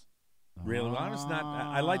fans. Really? Well, I'm just not.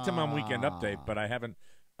 I liked him on Weekend Update, but I haven't.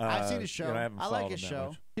 I've seen his show. I like his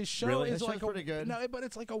show. His show Really? is like pretty good. No, but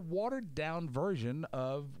it's like a watered down version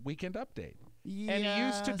of Weekend Update. Yes. And he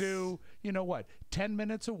used to do, 10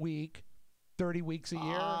 minutes a week, 30 weeks a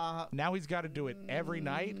year. Now he's got to do it every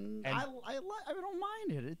night. And I don't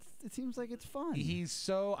mind it. It seems like it's fun.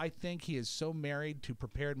 I think he is so married to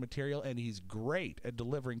prepared material, and he's great at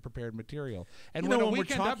delivering prepared material. And when a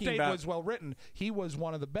Weekend Update was well written, he was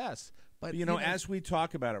one of the best. But as we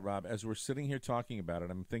talk about it, Rob, as we're sitting here talking about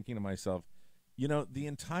it, I'm thinking to myself, the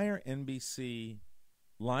entire NBC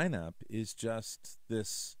lineup is just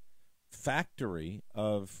this factory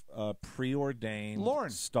of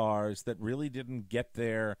preordained stars that really didn't get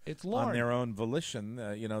there on their own volition.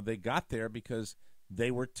 They got there because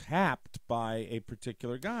they were tapped by a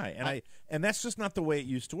particular guy, and that's just not the way it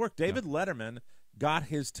used to work. David Letterman got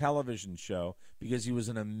his television show because he was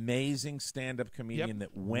an amazing stand-up comedian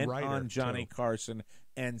that went on Johnny Carson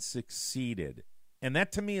and succeeded. And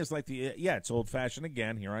that to me is like it's old-fashioned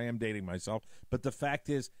again. Here I am dating myself. But the fact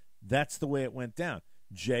is, that's the way it went down.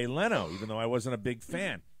 Jay Leno, even though I wasn't a big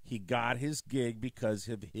fan, he got his gig because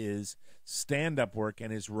of his stand-up work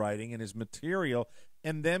and his writing and his material.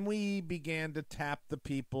 And then we began to tap the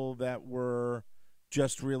people that were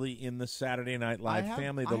just really in the Saturday Night Live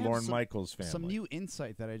family, the Lorne Michaels family. Some new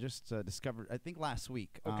insight that I just discovered, I think last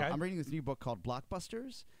week. Okay. I'm reading this new book called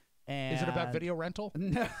Blockbusters. And is it about video rental?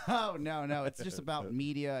 No. It's just about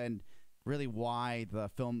media and really why the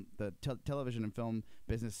television and film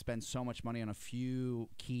business spends so much money on a few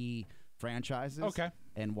key franchises. Okay.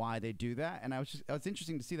 And why they do that. And it's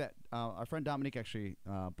interesting to see that our friend Dominique actually,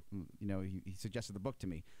 he suggested the book to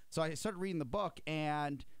me. So I started reading the book,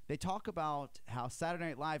 and they talk about how Saturday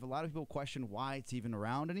Night Live, a lot of people question why it's even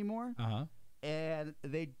around anymore. And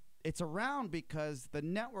it's around because the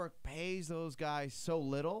network pays those guys so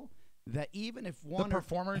little that even if one the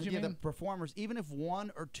performers, you mean? The performers, even if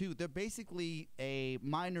one or two, they're basically a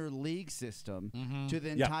minor league system to the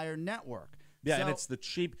entire network. Yeah, and it's the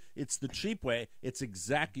cheap way. It's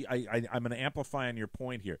exactly. I'm going to amplify on your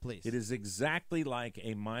point here. Please. It is exactly like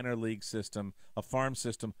a minor league system, a farm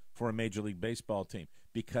system for a Major League Baseball team,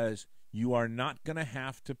 because you are not going to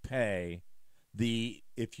have to pay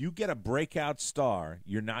if you get a breakout star,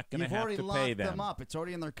 you're not going to have to pay them. You've already locked them up. It's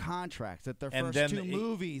already in their contracts that their first two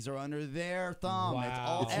movies are under their thumb.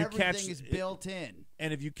 Wow. Everything is built in.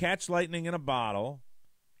 And if you catch lightning in a bottle,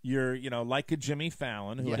 you're like a Jimmy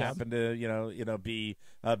Fallon, who happened to be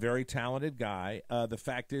a very talented guy. The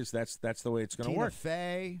fact is that's the way it's going to work. Tina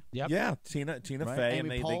Fey. Yep. Yeah, Tina Fey, and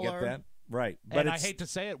they get that right. But I hate to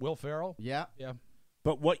say it, Will Ferrell. Yeah.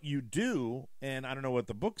 But what you do, and I don't know what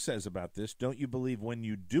the book says about this, don't you believe when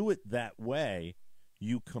you do it that way,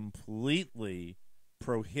 you completely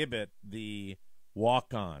prohibit the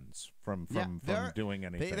walk-ons from doing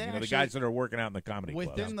anything? They the guys that are working out in the comedy clubs.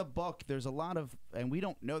 Within the book, there's a lot of, and we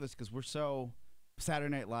don't know this because we're so Saturday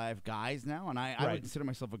Night Live guys now, and I would consider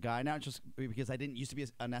myself a guy now just because I didn't used to be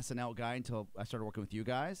an SNL guy until I started working with you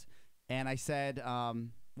guys. And I said,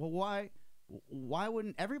 well, why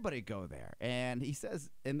wouldn't everybody go there? And he says,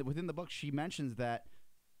 within the book, she mentions that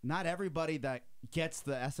not everybody that gets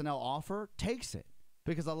the SNL offer takes it,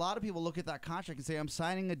 because a lot of people look at that contract and say, I'm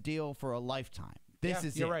signing a deal for a lifetime. This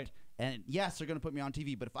is you're it. right. And yes, they're going to put me on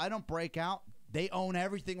TV, but if I don't break out, they own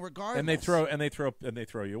everything regardless. And they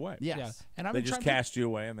throw you away. Yes. Yeah. And I'm They just cast you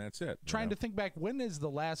away, and that's it. Trying to think back, when is the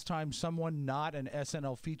last time someone not an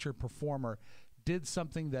SNL featured performer did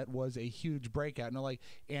something that was a huge breakout? Like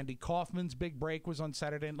Andy Kaufman's big break was on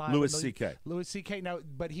Saturday Night Live. Louis C.K. Louis C.K. Now,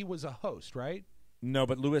 but he was a host, right? No,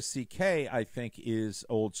 but Louis C.K. I think is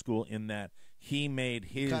old school in that he made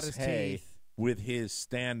his hay teeth with his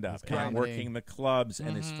stand-up His and comedy. working the clubs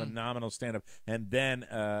and his phenomenal stand-up. And then,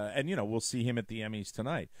 we'll see him at the Emmys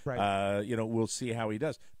tonight. Right. We'll see how he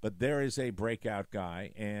does. But there is a breakout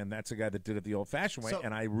guy, and that's a guy that did it the old-fashioned way. So-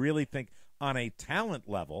 And I really think on a talent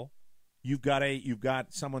level, you've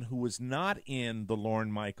got someone who was not in the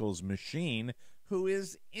Lorne Michaels machine, who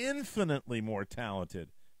is infinitely more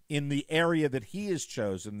talented in the area that he has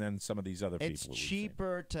chosen than some of these other people. It's that we've seen.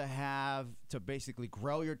 cheaper to basically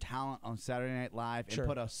grow your talent on Saturday Night Live and Sure.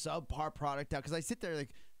 put a subpar product out. Because I sit there like,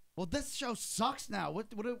 well, this show sucks now.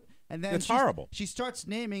 And then It's horrible. She starts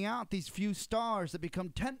naming out these few stars that become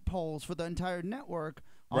tent poles for the entire network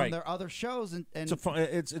on Right. their other shows, and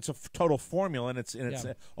It's a total formula, and it's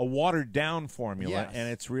Yeah. a watered down formula, Yes. and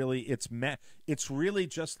it's really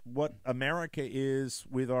just what America is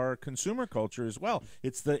with our consumer culture as well.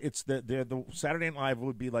 It's the Saturday Night Live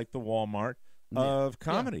would be like the Walmart of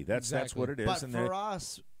comedy. That's what it is. But and for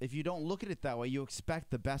us, if you don't look at it that way, you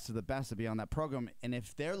expect the best of the best to be on that program. And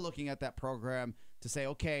if they're looking at that program to say,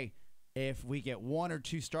 okay, if we get 1 or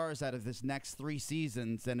 2 stars out of this next 3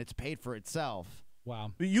 seasons, then it's paid for itself.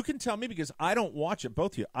 Wow. You can tell me, because I don't watch it.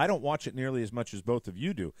 Both of you, I don't watch it nearly as much as both of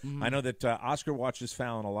you do. I know that Oscar watches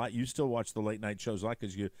Fallon a lot. You still watch the late night shows a lot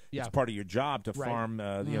because it's part of your job to farm,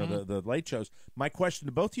 the late shows. My question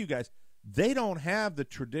to both of you guys: they don't have the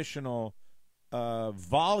traditional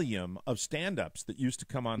volume of stand-ups that used to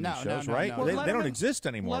come on these shows, right? no. They Well, don't exist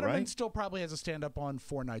anymore, Letterman right? still probably has a stand-up on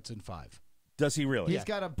 4 nights in 5. Does he really? He's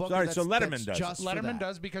got a book. Sorry, that's, so Letterman that's does. just for Letterman that.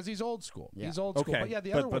 does because he's old school. Yeah. He's old school. Okay, But yeah,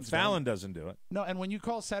 the other but ones Fallon don't. doesn't do it. No, and when you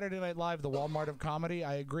call Saturday Night Live the Walmart of comedy,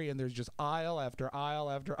 I agree. And there's just aisle after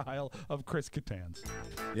aisle after aisle of Chris Kattan's.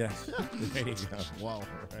 Yes. There you go. Wow.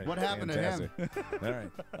 Right. What happened to him? All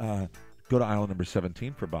right. Go to aisle number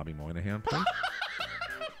 17 for Bobby Moynihan, please.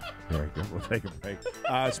 Very good. We'll take a break.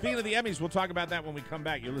 Speaking of the Emmys, we'll talk about that when we come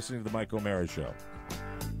back. You're listening to the Mike O'Mara Show.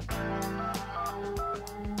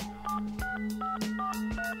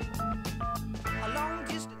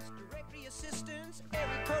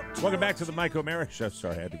 Welcome back to the Mike O'Mara Show.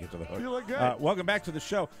 Sorry, I had to get to the hook. You look good. Welcome back to the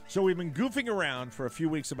show. So we've been goofing around for a few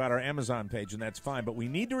weeks about our Amazon page, and that's fine. But we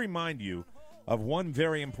need to remind you of one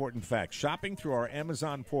very important fact. Shopping through our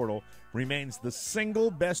Amazon portal remains the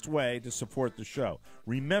single best way to support the show.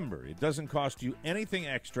 Remember, it doesn't cost you anything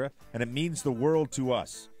extra, and it means the world to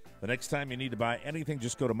us. The next time you need to buy anything,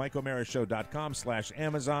 just go to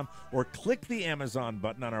MikeO'MaraShow.com/Amazon or click the Amazon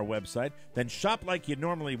button on our website. Then shop like you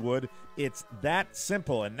normally would. It's that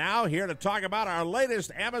simple. And now here to talk about our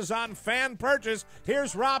latest Amazon fan purchase,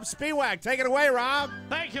 here's Rob Spiewak. Take it away, Rob.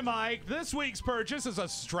 Thank you, Mike. This week's purchase is a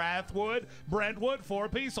Strathwood Brentwood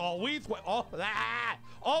 4-piece all-weather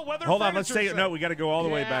Hold on, furniture let's take it. set. No, we got to go all the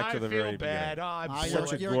way back to the I feel very bad. beginning. Oh, I'm Such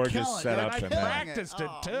sorry. a gorgeous setup. I and practiced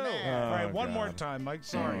it, too. man. All right, Oh, one more God. time, Mike.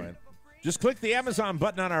 Sorry. All right. Just click the Amazon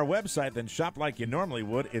button on our website, then shop like you normally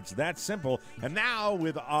would. It's that simple. And now,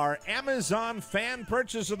 with our Amazon fan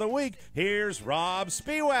purchase of the week, here's Rob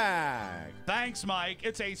Spiewak. Thanks, Mike.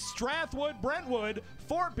 It's a Strathwood Brentwood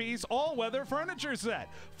 4-piece all-weather furniture set.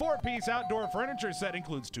 4-piece outdoor furniture set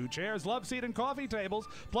includes 2 chairs, love seat, and coffee tables,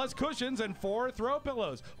 plus cushions and 4 throw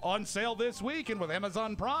pillows. On sale this week, and with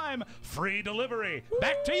Amazon Prime, free delivery.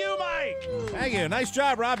 Back to you, Mike. Thank you. Nice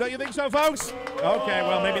job, Rob. Don't you think so, folks? Okay,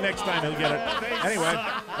 well, maybe next time he'll get it. Anyway,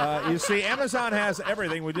 you see, Amazon has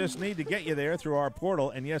everything. We just need to get you there through our portal.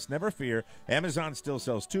 And yes, never fear, Amazon still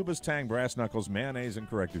sells tubas, Tang, brass knuckles, mayonnaise, and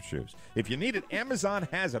corrective shoes. If you need it, Amazon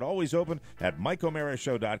has it. Always open at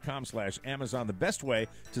MikeO'MaraShow.com/Amazon. The best way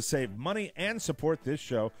to save money and support this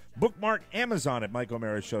show. Bookmark Amazon at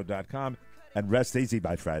MikeO'MaraShow.com. And rest easy,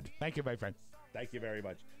 my friend. Thank you, my friend. Thank you very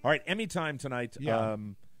much. All right, Emmy time tonight. Yeah.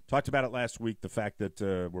 Talked about it last week, the fact that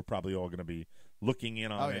we're probably all going to be looking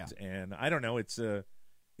in on it. And I don't know, does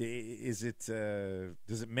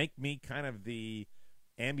it make me kind of the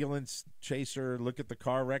ambulance chaser, look at the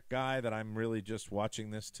car wreck guy, that I'm really just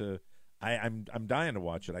watching this to I'm dying to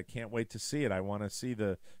watch it. I can't wait to see it. I want to see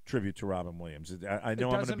the tribute to Robin Williams. I know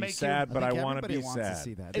I'm going to be sad, but I want to be sad. To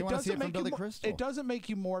see that. They want to see it from Billy Crystal. It doesn't make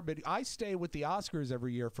you morbid. I stay with the Oscars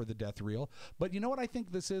every year for the death reel, but you know what I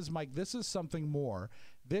think this is, Mike? This is something more.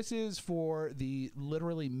 This is for the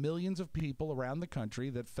literally millions of people around the country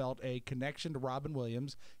that felt a connection to Robin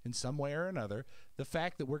Williams in some way or another. The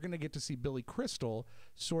fact that we're going to get to see Billy Crystal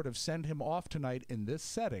sort of send him off tonight in this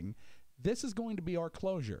setting, this is going to be our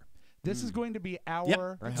closure. This is going to be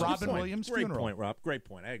our Robin Williams funeral. Great point, Rob. Great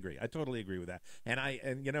point. I agree. I totally agree with that.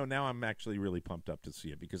 And you know, now I'm actually really pumped up to see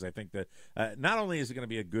it because I think that not only is it going to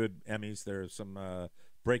be a good Emmys, there's some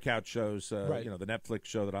breakout shows. You know, the Netflix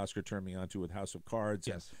show that Oscar turned me onto with House of Cards.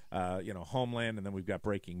 Yes. And, you know, Homeland, and then we've got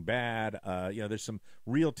Breaking Bad. You know, there's some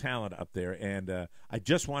real talent up there, and I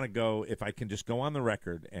just want to go, if I can just go on the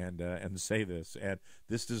record and say this, and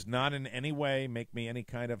this does not in any way make me any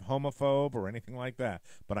kind of homophobe or anything like that,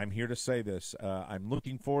 but I'm here to say this. I'm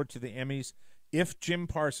looking forward to the Emmys. If Jim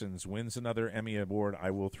Parsons wins another Emmy Award, I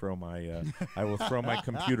will throw my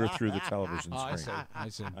computer through the television screen. I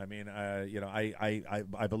see. I mean, you know,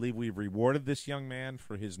 I believe we've rewarded this young man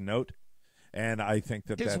for his note, and I think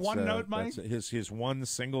that His that's one note, Mike? that's his one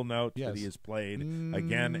single note that he has played Mm.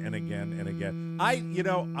 again and again and again.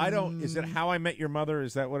 I don't. Is it How I Met Your Mother?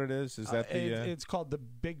 Is that what it is? Is that the? It's called the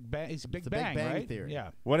Big Bang. It's Big the Bang, Big Bang right? Theory.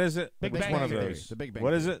 Yeah. What is it? Big Which Bang one of Theory. those? The Big Bang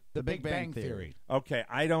What is Theory. it? The Big Bang Theory. Okay,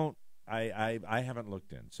 I don't. I haven't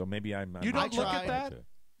looked in, so maybe I'm. You don't look at tried. that?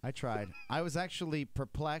 I tried. I was actually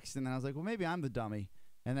perplexed, and then I was like, well, maybe I'm the dummy.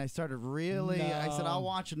 And I started really. I said, I'll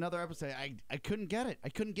watch another episode. I couldn't get it. I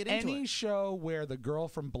couldn't get into Any it. show where the girl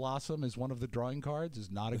from Blossom is one of the drawing cards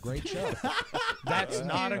is not a great show. That's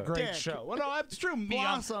not a great Dick. show. Well, no, it's true.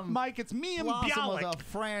 Blossom. Mike, it's me and Blossom was Bialik. a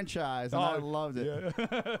franchise, and I loved it.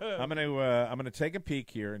 I'm gonna take a peek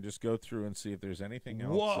here and just go through and see if there's anything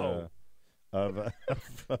else. Whoa.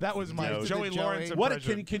 That was my note. Joey Lawrence What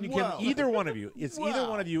impression. can either one of you? Is either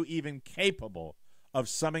one of you even capable of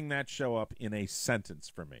summing that show up in a sentence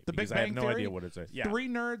for me? The Big because Bang I have no Theory? idea what it is. Yeah. 3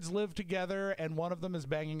 nerds live together, and one of them is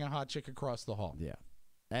banging a hot chick across the hall. Yeah.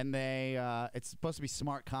 And it's supposed to be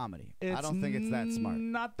smart comedy. I don't think it's that smart.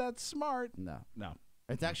 Not that smart. No. No.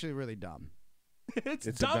 It's actually really dumb. It's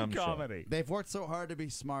a dumb dumb show. comedy. They've worked so hard to be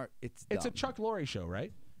smart. It's It's a dumb. Chuck Lorre show,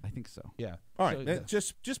 right? I think so. Yeah. All right. So,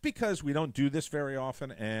 Just because we don't do this very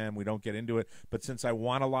often and we don't get into it, but since I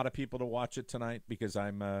want a lot of people to watch it tonight because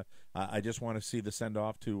I just want to see the send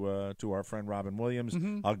off to our friend Robin Williams.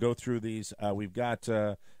 I'll go through these. We've got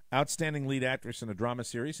outstanding lead actress in a drama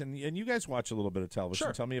series, and you guys watch a little bit of television.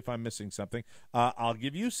 Sure. Tell me if I'm missing something. I'll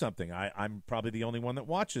give you something. I'm probably the only one that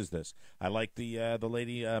watches this. I like the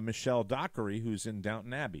lady Michelle Dockery, who's in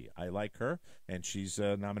Downton Abbey. I like her, and she's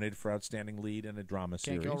nominated for outstanding lead in a drama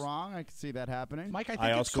Can't series. go wrong. I can see that happening. Mike, I think I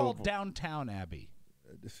it's also- called Downtown Abbey.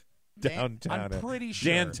 Downtown. I'm pretty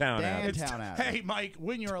sure. Downtown. Abbey. Downtown Abbey. Hey, Mike,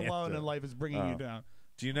 when you're alone and life is bringing you down.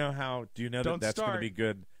 Do you know how? Do you know Don't that that's going to start. be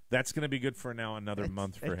good? That's going to be good for now another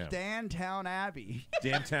month for him. Downtown Abbey.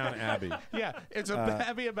 Downtown Abbey. Yeah, it's a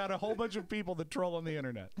Abbey about a whole bunch of people that troll on the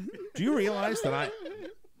internet. Do you realize that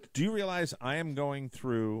Do you realize I am going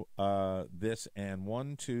through this and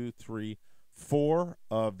 1, 2, 3, 4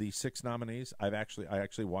 of the 6 nominees? I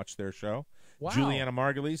actually watched their show. Wow. Juliana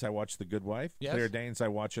Margulies, I watched The Good Wife. Yes. Claire Danes, I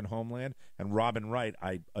watch in Homeland. And Robin Wright,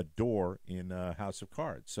 I adore in House of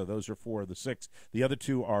Cards. So those are 4 of the 6. The other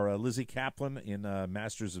 2 are Lizzie Kaplan in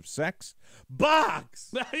Masters of Sex.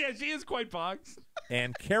 Box! Yeah, she is quite box.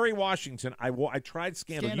 And Kerry Washington, I tried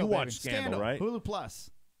Scandal. You watched Scandal, right? Hulu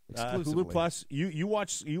Plus. Exclusively. Hulu Plus. You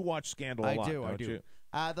watch Scandal a lot, I don't do. you?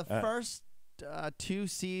 The first 2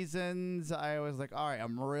 seasons, I was like, all right,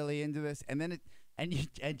 I'm really into this. And then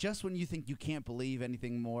and just when you think you can't believe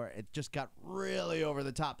anything more, it just got really over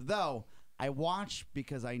the top. Though I watch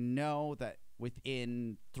because I know that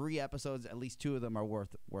within 3 episodes, at least 2 of them are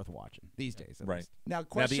worth watching these days. At least. Now,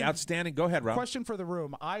 Now the outstanding. Go ahead, Rob. Question for the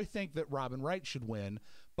room. I think that Robin Wright should win,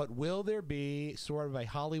 but will there be sort of a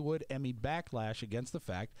Hollywood Emmy backlash against the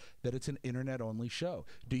fact that it's an internet-only show?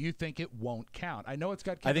 Do you think it won't count? I know it's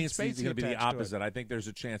got Kevin I think it's Spacey going to be the attached to it. opposite. I think there's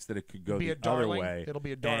a chance that it could go Be the a darling. other way. It'll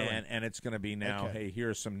be a darling. and it's going to be now. Okay. Hey,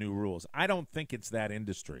 here are some new rules. I don't think it's that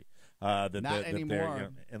industry. Not that anymore. they're,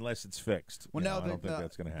 unless it's fixed. Well, You no, know, I don't think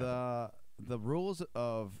that's going to happen. The rules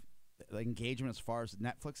of engagement as far as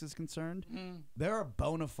Netflix is concerned, they're a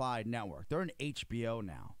bona fide network. They're an HBO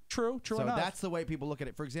now. True So enough. that's the way people look at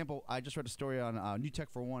it. For example, I just read a story on New Tech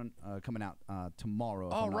for One coming out tomorrow.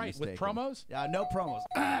 If Oh, I'm not right, with mistaken. promos? Yeah, no promos.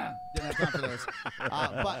 Didn't have time for those.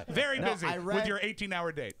 But Very no, busy I with read your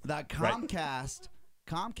 18-hour date. that Comcast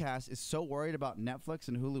is so worried about Netflix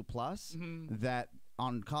and Hulu Plus that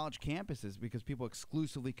on college campuses, because people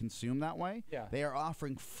exclusively consume that way, they are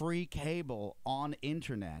offering free cable on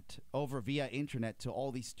internet via internet to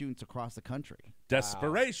all these students across the country.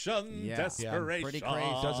 Desperation, Yeah. desperation. Pretty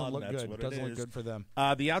crazy. Doesn't look That's good. what it Doesn't look is. good for them.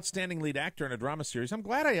 The outstanding lead actor in a drama series. I'm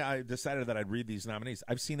glad I decided that I'd read these nominees.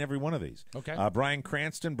 I've seen every one of these. Okay. Bryan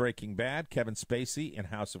Cranston, Breaking Bad. Kevin Spacey in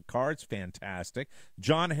House of Cards, fantastic.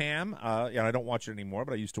 John Hamm, I don't watch it anymore,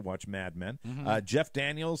 but I used to watch Mad Men. Jeff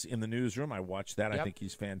Daniels in The Newsroom. I watched that. I think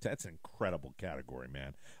he's fantastic. That's an incredible category,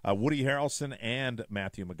 man. Woody Harrelson and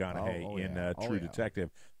Matthew McConaughey in True Detective.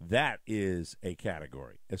 That is a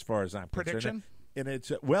category as far as I'm concerned. Prediction? And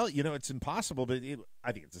it's it's impossible, but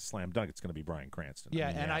I think it's a slam dunk. It's going to be Bryan Cranston. Yeah,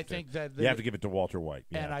 I mean, and I think that you have to give it to Walter White.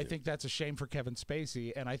 And I think that's a shame for Kevin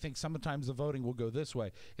Spacey. And I think sometimes the voting will go this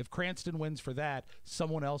way: if Cranston wins for that,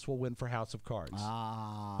 someone else will win for House of Cards.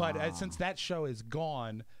 But since that show is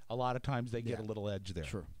gone, a lot of times they get a little edge there.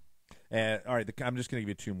 True. All right, I'm just going to give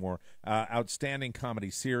you two more. Outstanding comedy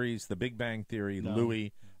series: The Big Bang Theory,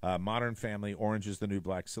 Louie, Modern Family, Orange is the New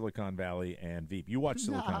Black, Silicon Valley, and Veep. You watch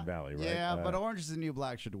Silicon Valley, right? Yeah, but Orange is the New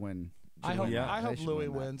Black should win. I hope Louis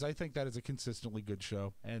wins. I think that is a consistently good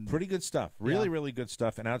show. And pretty good stuff. Really, really good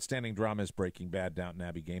stuff. An outstanding drama is Breaking Bad, Downton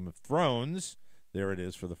Abbey, Game of Thrones. There it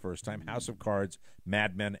is for the first time. House of Cards,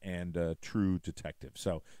 Mad Men, and True Detective.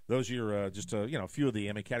 So those are your just a few of the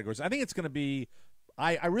Emmy categories. I think it's going to be.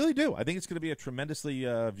 I really do. I think it's going to be a tremendously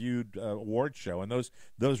viewed award show, and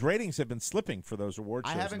those ratings have been slipping for those award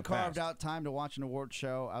shows. I haven't carved past. out time to watch an award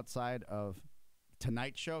show outside of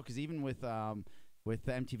tonight's show, because even with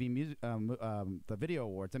the MTV music, the video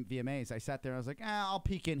awards, VMAs, I sat there and I was like, I'll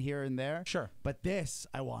peek in here and there. Sure. But this,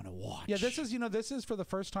 I want to watch. Yeah, this is for the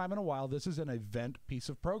first time in a while. This is an event piece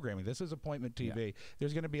of programming. This is appointment TV. Yeah.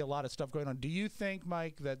 There's going to be a lot of stuff going on. Do you think,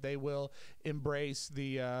 Mike, that they will embrace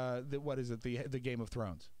the Game of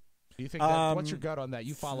Thrones? Do you think that? What's your gut on that?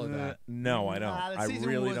 You follow that? No, I don't. The I season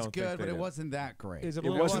really was don't good, think but they it did. wasn't that great. Is it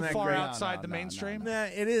a little too far outside the mainstream? Nah,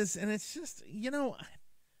 it is, and it's just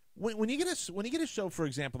when you get a show, for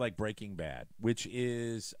example, like Breaking Bad, which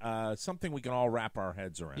is something we can all wrap our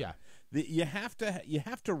heads around. Yeah. You have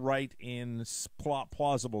to write in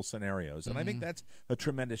plausible scenarios, and I think that's a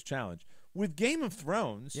tremendous challenge. With Game of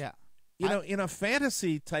Thrones, in a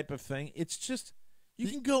fantasy type of thing, it's just you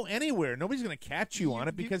can go anywhere. Nobody's going to catch you on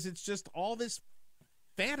it because it's just all this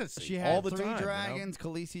fantasy. She had all the 3 time, dragons.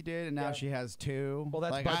 Khaleesi did, and now she has 2. Well,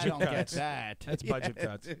 that's like, budget I don't cuts. get that. That's budget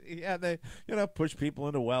cuts. Yeah, they push people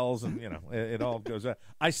into wells, and it all goes out.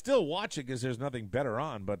 I still watch it because there's nothing better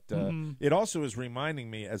on, but it also is reminding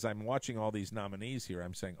me as I'm watching all these nominees here.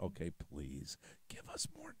 I'm saying, okay, please give us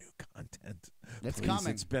more new content. It's please.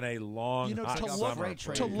 coming. It's been a long hot summer.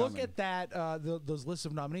 To look at that those lists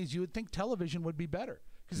of nominees, you would think television would be better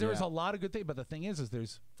because there is a lot of good things. But the thing is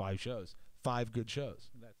there's 5 shows. 5 good shows.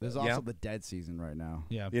 There's also the dead season right now.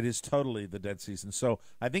 Yeah, it is totally the dead season. So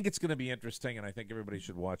I think it's going to be interesting, and I think everybody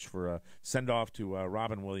should watch for a send off to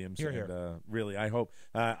Robin Williams. Really, I hope.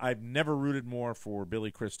 I've never rooted more for Billy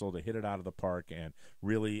Crystal to hit it out of the park, and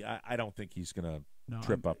really, I don't think he's going to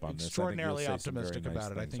trip up on this. Extraordinarily optimistic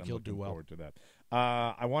about it. I think he'll do well. Forward to that.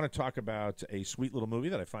 I want to talk about a sweet little movie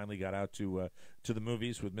that I finally got out to the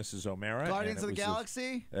movies with Mrs. O'Mara. Guardians of the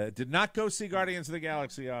Galaxy? Did not go see Guardians of the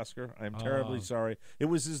Galaxy, Oscar. I'm terribly sorry. It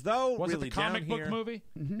was as though was really it the comic book here, movie?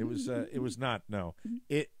 It was. It was not. No.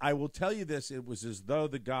 I will tell you this. It was as though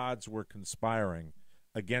the gods were conspiring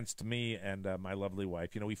against me and my lovely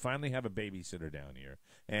wife. We finally have a babysitter down here,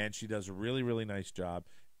 and she does a really, really nice job.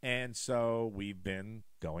 And so we've been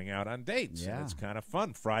going out on dates. Yeah. And it's kind of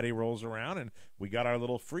fun. Friday rolls around, and we got our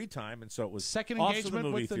little free time, and so it was second off engagement to the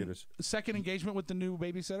movie with theaters. Second engagement with the new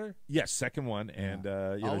babysitter? Yes, second one. And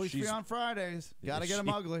always she's free on Fridays. Gotta get them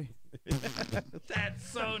ugly. That's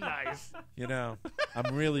so nice.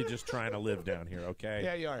 I'm really just trying to live down here, okay?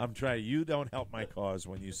 Yeah, you are. I'm trying. You don't help my cause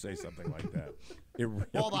when you say something like that. It really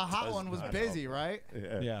Well, the hot does one was not busy, help. right?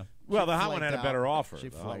 Yeah. Well, the hot one had a better offer. She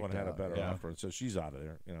The hot one had a better flaked out. offer, so she's out of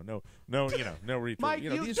there. No retreat. Mike,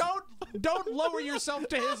 you don't lower yourself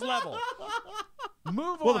to his level.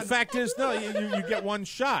 Move on. Well, the fact is, no, you get one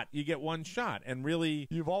shot. You get one shot, and really,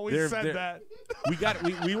 you've always said that.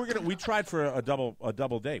 We tried for a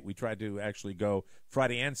double date. We tried to actually go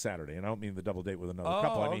Friday and Saturday, and I don't mean the double date with another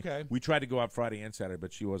couple. I mean, okay. We tried to go out Friday and Saturday,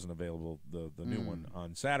 but she wasn't available. The new one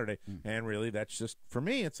on Saturday, and really, that's just for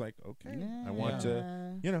me. It's like, okay, I want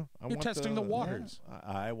to, You're testing the waters.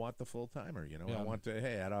 I want the full timer. I want to.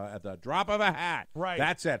 Hey, at the drop of a hat. Right.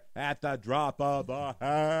 That's it. At the drop of a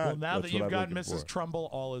hat. Well, now That's that you've what I'm got looking Mrs. for. Trumbull,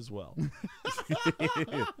 all is well.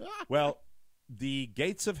 Well, the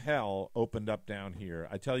gates of hell opened up down here.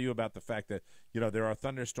 I tell you about the fact that, there are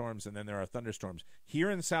thunderstorms and then there are thunderstorms. Here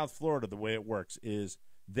in South Florida, the way it works is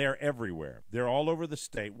they're everywhere. They're all over the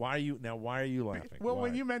state. Why are you laughing? Well, Why?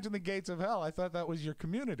 when you mentioned the gates of hell, I thought that was your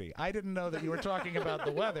community. I didn't know that you were talking about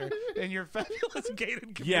the weather in your fabulous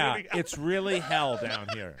gated community. Yeah, it's really hell down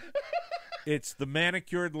here. It's the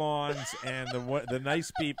manicured lawns and the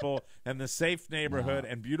nice people and the safe neighborhood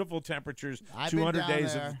and beautiful temperatures. I've 200 been down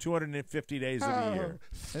days there. of 250 days of the year.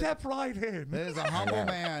 Step right in. There's a humble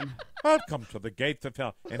man. Welcome to the gates of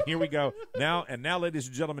hell. And here we go. Now, ladies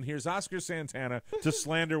and gentlemen, here's Oscar Santana to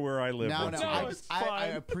slander where I live. No, once no, again. I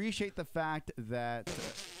appreciate the fact that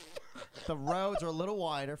the roads are a little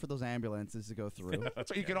wider for those ambulances to go through.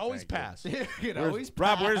 So you can always pass. You can always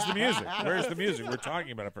Rob, pass. where's the music? Where's the music? We're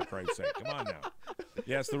talking about it, for Christ's sake. Come on now.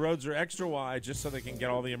 Yes, the roads are extra wide just so they can get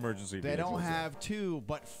all the emergency They vehicles don't in. have 2,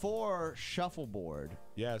 but 4 shuffleboard.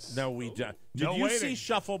 Yes. No, we don't. Did No you waiting. see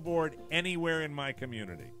shuffleboard anywhere in my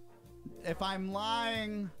community? If I'm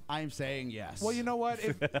lying, I'm saying yes. Well, you know what?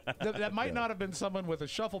 That might not have been someone with a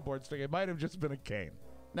shuffleboard stick. It might have just been a cane.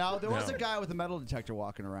 Now, there was a guy with a metal detector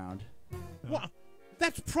walking around. Well,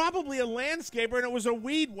 that's probably a landscaper, and it was a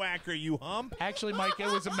weed whacker, you hump. Actually, Mike, it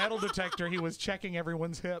was a metal detector. He was checking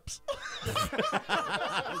everyone's hips.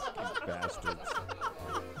 Bastards.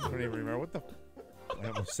 I don't even remember what the... I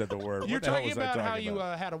almost said the word. You're What the hell talking was I about how talking you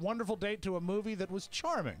about? had a wonderful date to a movie that was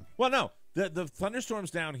charming. Well, no, the thunderstorms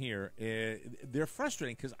down here, they're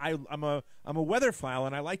frustrating because I'm a weatherphile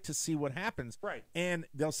and I like to see what happens. Right. And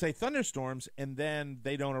they'll say thunderstorms and then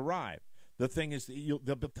they don't arrive. The thing is,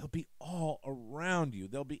 they'll be all around you.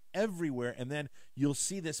 They'll be everywhere, and then you'll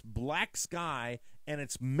see this black sky, and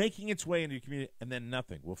it's making its way into your community, and then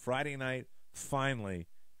nothing. Well, Friday night, finally,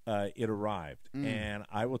 it arrived, and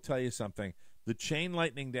I will tell you something. The chain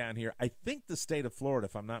lightning down here, I think the state of Florida,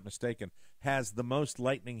 if I'm not mistaken, has the most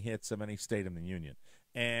lightning hits of any state in the union.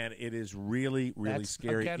 And it is really, really That's,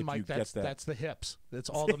 scary again, if Mike, you get that. that's the hips. That's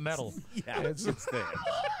all the metal. Yeah, it's there.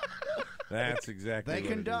 That's exactly They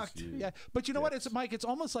what conduct. It is. Yeah, but you know what? It's Mike. It's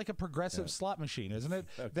almost like a progressive slot machine, isn't it?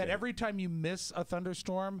 Okay. That every time you miss a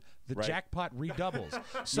thunderstorm, the Right. jackpot redoubles.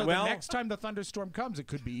 So Well- the next time the thunderstorm comes, it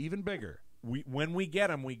could be even bigger. When we get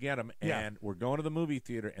them, Yeah. and we're going to the movie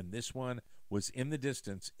theater, and this one was in the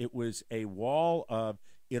distance. It was a wall of,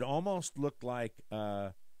 it almost looked like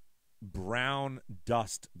brown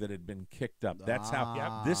dust that had been kicked up. That's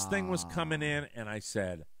how this thing was coming in, and I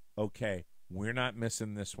said, okay, we're not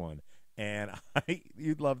missing this one. And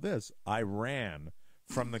you'd love this. I ran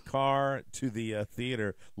from the car to the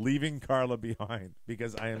theater, leaving Carla behind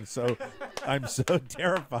because I'm so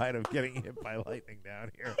terrified of getting hit by lightning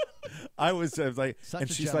down here. I was like, Such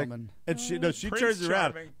and a she's gentleman. like, and she Prince turns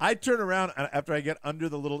around. Charming. I turn around after I get under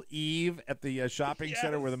the little eave at the shopping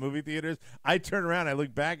center where the movie theater is. I turn around, I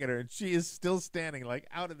look back at her, and she is still standing like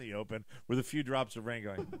out in the open with a few drops of rain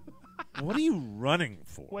going. What are you running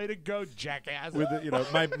for? Way to go, jackass! With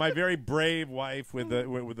my very brave wife with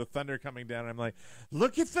the thunder coming down, I'm like,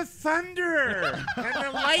 look at the thunder and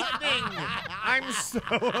the lightning. I'm so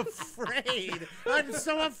afraid. I'm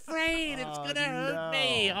so afraid it's gonna hurt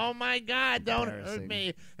me. Oh my God, don't hurt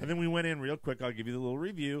me. And then we went in real quick. I'll give you the little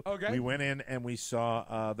review. Okay. We went in and we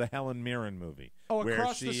saw the Helen Mirren movie. Oh, where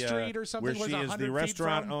across the street or something? Where Was she is 100 the feet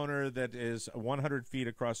restaurant from? owner that is 100 feet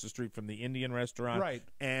across the street from the Indian restaurant. Right.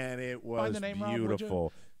 And it Find was the name, Rob, would you?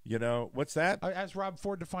 beautiful. You know, what's that? I asked Rob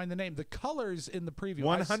Ford to find the name. The colors in the preview.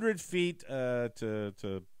 100 feet to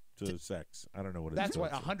sex. I don't know what it is. That's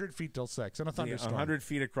what 100 feet till sex in a thunderstorm. 100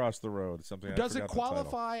 feet across the road. Something. Does I it forgot the title.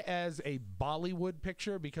 qualify as a Bollywood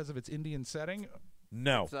picture because of its Indian setting?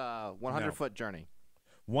 No. It's a 100-foot journey.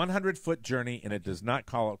 100-foot journey, and it does not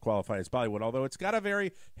qualify as Bollywood, although it's got a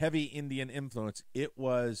very heavy Indian influence. It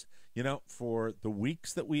was, for the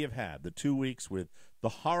weeks that we have had, the 2 weeks with the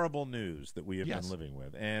horrible news that we have been living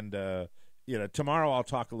with. And, tomorrow I'll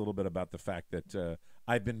talk a little bit about the fact that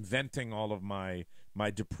I've been venting all of my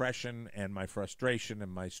depression and my frustration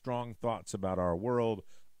and my strong thoughts about our world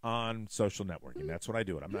on social networking. That's what I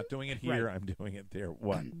do. I'm not doing it here. Right. I'm doing it there.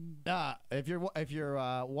 What? If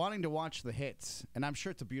you're wanting to watch the hits, and I'm sure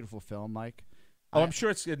it's a beautiful film, Mike. Oh, I'm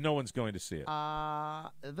sure no one's going to see it.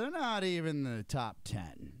 They're not even in the top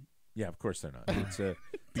 10. Yeah, of course they're not. It's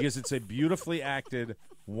because it's a beautifully acted,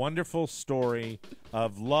 wonderful story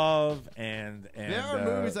of love and There are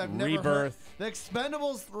movies I've never heard. rebirth. The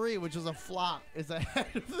Expendables 3, which was a flop, is ahead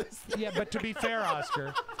of this. Yeah, but to be fair,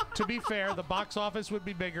 Oscar, the box office would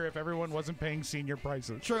be bigger if everyone wasn't paying senior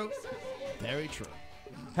prices. True. Very true.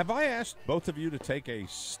 Have I asked both of you to take a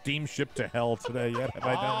steamship to hell today yet? Have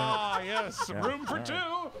I done that? Ah, yes. Yeah. Room for two.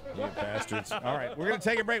 You bastards. All right, we're going to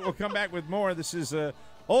take a break. We'll come back with more. This is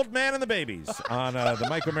Old Man and the Babies on the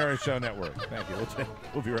Mike O'Mara Show Network. Thank you.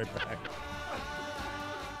 We'll be right back.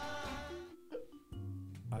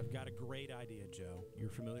 I've got a great idea, Joe. You're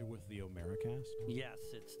familiar with the Omeracast? Yes,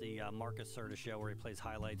 it's the Marcus Serta show where he plays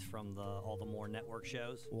highlights from all the more network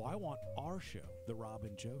shows. Well, I want our show, the Rob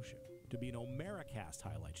and Joe Show, to be an Omeracast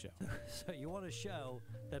highlight show. So you want a show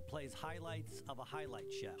that plays highlights of a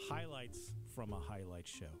highlight show. Highlights from a highlight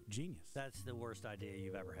show. Genius. That's the worst idea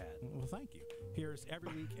you've ever had. Well, thank you. Here's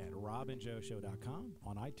every week at robandjoeshow.com,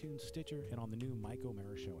 on iTunes, Stitcher, and on the new Mike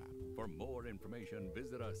O'Mara Show app. For more information,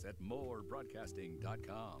 visit us at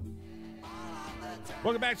morebroadcasting.com.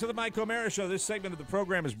 Welcome back to the Mike O'Mara Show. This segment of the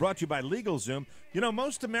program is brought to you by LegalZoom. You know,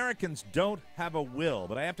 most Americans don't have a will,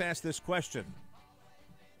 but I have to ask this question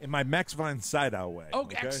in my Max von Sydow way. Oh,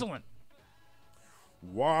 okay? excellent.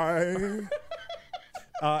 Why?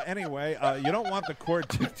 Anyway, you don't want the court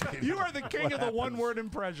dictating. You are the king of the one-word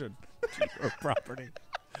impression. To your property.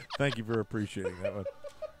 Thank you for appreciating that one.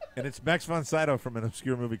 And it's Max von Sydow from an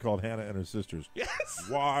obscure movie called Hannah and Her Sisters. Yes.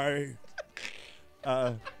 Why?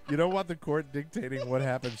 You don't want the court dictating what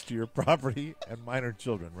happens to your property and minor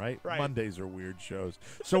children, right? Right. Mondays are weird shows.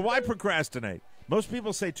 So why procrastinate? Most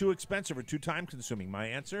people say too expensive or too time-consuming. My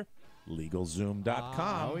answer?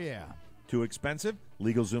 LegalZoom.com. Oh, yeah. Too expensive?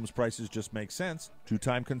 LegalZoom's prices just make sense. Too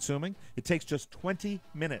time-consuming? It takes just 20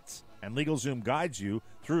 minutes, and LegalZoom guides you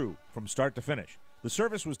through from start to finish. The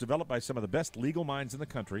service was developed by some of the best legal minds in the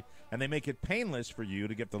country, and they make it painless for you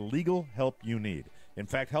to get the legal help you need. In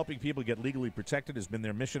fact, helping people get legally protected has been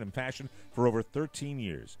their mission and passion for over 13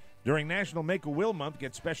 years. During National Make-A-Will Month,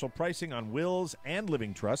 get special pricing on wills and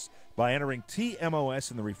living trusts by entering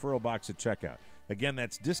TMOS in the referral box at checkout. Again,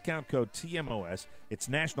 that's discount code TMOS. It's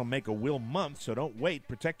National Make-A-Will Month, so don't wait.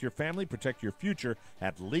 Protect your family, protect your future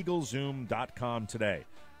at LegalZoom.com today.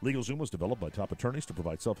 LegalZoom was developed by top attorneys to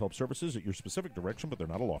provide self-help services at your specific direction, but they're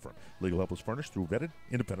not a law firm. Legal help is furnished through vetted,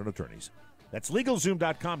 independent attorneys. That's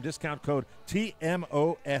LegalZoom.com, discount code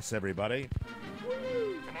TMOS, everybody.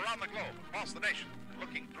 From around the globe, across the nation,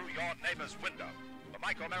 looking through your neighbor's window, the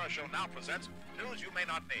Mike O'Mara Show now presents News You May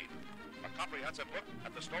Not Need. A comprehensive look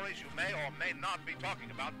at the stories you may or may not be talking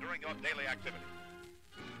about during your daily activity.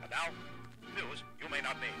 And now, news you may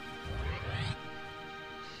not need.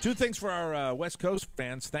 Two things for our West Coast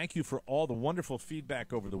fans. Thank you for all the wonderful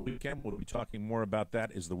feedback over the weekend. We'll be talking more about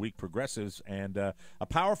that as the week progresses. And a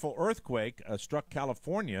powerful earthquake struck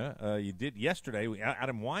California. You did yesterday out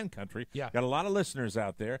in wine country. Yeah. Got a lot of listeners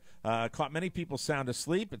out there. Caught many people sound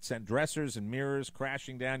asleep. It sent dressers and mirrors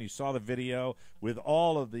crashing down. You saw the video with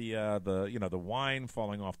all of the wine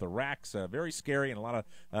falling off the racks. Very scary, and a lot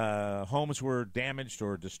of homes were damaged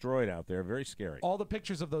or destroyed out there. Very scary. All the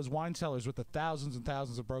pictures of those wine cellars with the thousands and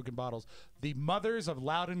thousands of broken bottles. The mothers of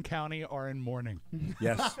Loudoun County are in mourning.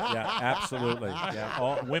 Yes, yeah, absolutely.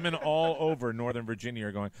 Yeah, women all over Northern Virginia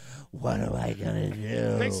are going, what am I going to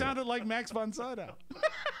do? They sounded like Max von Sydow.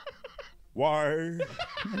 Why?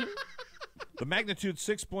 The magnitude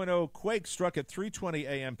 6.0 quake struck at 3:20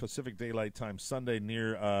 a.m. Pacific Daylight Time Sunday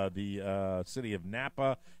near the city of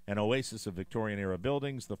Napa, an oasis of Victorian-era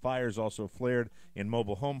buildings. The fires also flared in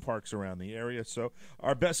mobile home parks around the area. So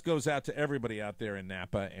our best goes out to everybody out there in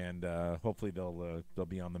Napa, and hopefully they'll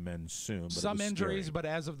be on the mend soon. But some injuries, but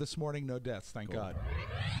as of this morning, no deaths, thank God.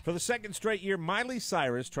 For the second straight year, Miley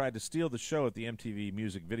Cyrus tried to steal the show at the MTV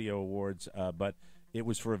Music Video Awards, but it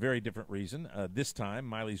was for a very different reason. This time,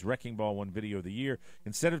 Miley's Wrecking Ball won Video of the Year.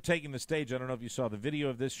 Instead of taking the stage, I don't know if you saw the video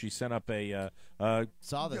of this, she sent up a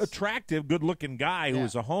attractive, good-looking guy who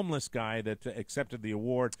was a homeless guy that accepted the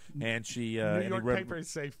award, and she New York papers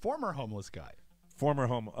say former homeless guy. Former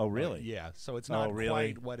home. Oh, really? Yeah. So it's not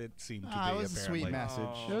quite what it seemed to be. It was apparently. a sweet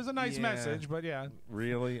message. It was a nice message, but yeah.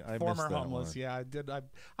 Really, I former missed that homeless. one. Yeah, I did.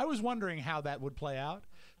 I was wondering how that would play out.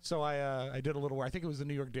 So I did a little work. I think it was the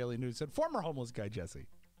New York Daily News said former homeless guy Jesse.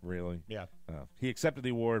 Really? Yeah. He accepted the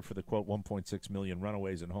award for the, quote, 1.6 million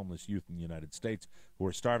runaways and homeless youth in the United States who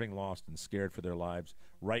are starving, lost, and scared for their lives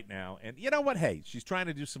right now. And you know what? Hey, she's trying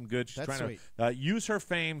to do some good. She's trying to use her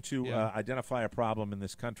fame to identify a problem in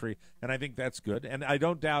this country, and I think that's good. And I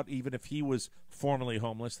don't doubt, even if he was formerly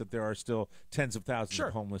homeless, that there are still tens of thousands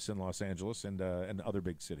of homeless in Los Angeles and other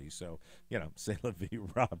big cities. So, you know, say la vie,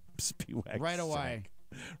 Rob Spiewak. Right away.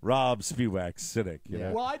 Rob Spiewak, cynic. You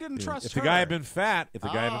know? Well, I didn't trust if her. the guy had been fat,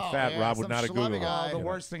 Rob would not have Googled him. The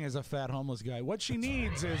worst thing is a fat homeless guy. What she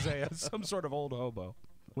needs is some sort of old hobo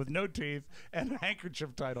with no teeth and a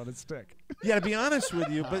handkerchief tied on his stick. Yeah, to be honest with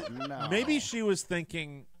you, but maybe she was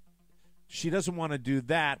thinking she doesn't want to do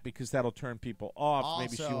that because that'll turn people off. Also,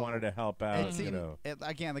 maybe she wanted to help out.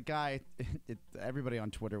 Again, the guy, everybody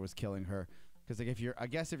on Twitter was killing her because like I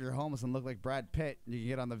guess if you're homeless and look like Brad Pitt, you can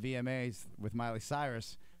get on the VMAs with Miley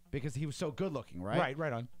Cyrus because he was so good looking, right?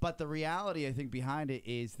 Right on. But the reality, I think, behind it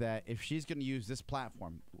is that if she's going to use this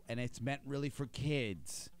platform and it's meant really for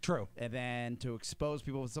kids, true, and then to expose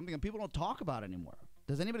people with something that people don't talk about anymore.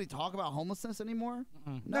 Does anybody talk about homelessness anymore?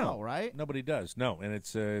 No, right? Nobody does. No, and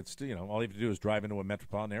it's all you have to do is drive into a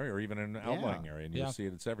metropolitan area or even an outlying area, and you'll see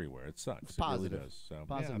it. It's everywhere. It sucks. It's positive. It really does. So,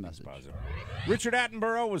 positive message. Positive. Richard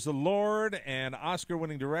Attenborough was the Lord and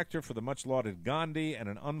Oscar-winning director for the much-lauded Gandhi and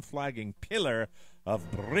an unflagging pillar of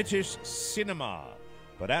British cinema.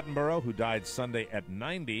 But Attenborough, who died Sunday at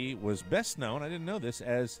 90, was best known, I didn't know this,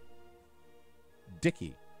 as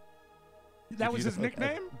Dickie. That was his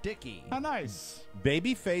nickname? Dickie. How nice.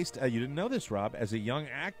 Baby-faced, you didn't know this, Rob, as a young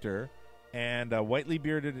actor and whitely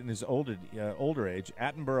bearded in his older age,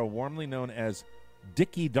 Attenborough, warmly known as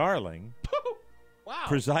Dickie Darling, wow,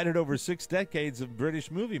 presided over 6 decades of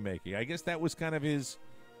British movie making. I guess that was kind of his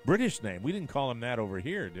British name. We didn't call him that over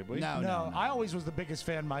here, did we? No. I always was the biggest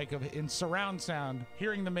fan, Mike, of in surround sound,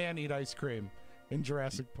 hearing the man eat ice cream. In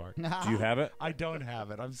Jurassic Park. Do you have it? I don't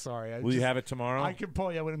have it. I'm sorry. Will you have it tomorrow? I can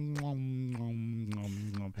pull you with a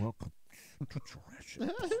welcome to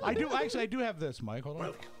Jurassic. I do. Actually, I do have this, Mike. Hold on.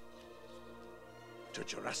 Welcome to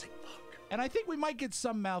Jurassic Park. And I think we might get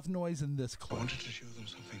some mouth noise in this clip. I wanted to show them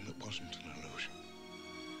something that wasn't an illusion.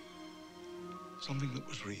 Something that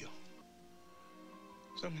was real.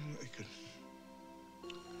 Something that they could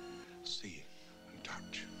see and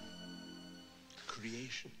touch.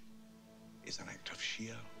 Creation is an act of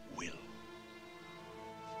sheer will.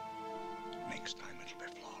 Next time it'll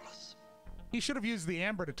be flawless. He should have used the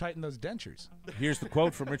amber to tighten those dentures. Here's the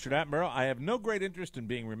quote from Richard Attenborough. I have no great interest in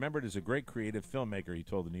being remembered as a great creative filmmaker, he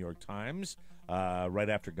told the New York Times right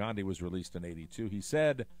after Gandhi was released in 82. He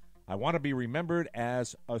said, I want to be remembered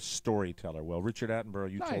as a storyteller. Well, Richard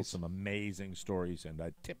Attenborough, you told some amazing stories, and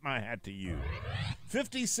I tip my hat to you.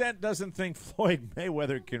 50 Cent doesn't think Floyd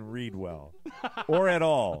Mayweather can read well or at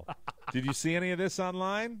all. Did you see any of this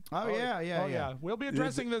online? Oh, yeah. We'll be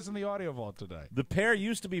addressing this in the audio vault today. The pair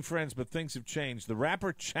used to be friends, but things have changed. The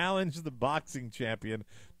rapper challenged the boxing champion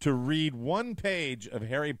to read one page of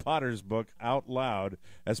Harry Potter's book out loud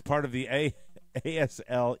as part of the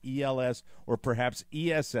ASL, ELS, or perhaps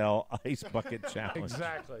ESL Ice Bucket Challenge.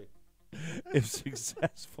 Exactly. If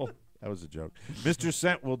successful, that was a joke. Mr.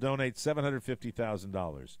 Cent will donate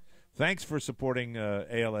 $750,000. Thanks for supporting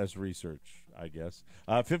ALS research, I guess.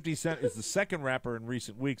 50 Cent is the second rapper in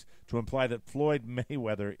recent weeks to imply that Floyd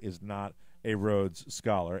Mayweather is not a Rhodes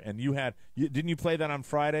Scholar. And didn't you play that on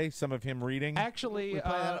Friday, some of him reading? Actually, we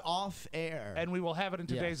play that off air. And we will have it in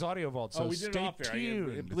today's audio vault, so we did stay it off air.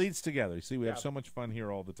 tuned. It bleeds together. You see, we have so much fun here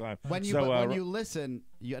all the time. When you listen,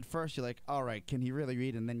 at first you're like, all right, can he really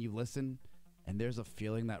read? And then you listen, and there's a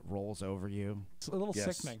feeling that rolls over you. It's a little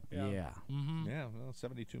sickening. Yeah. Mm-hmm. Yeah, well,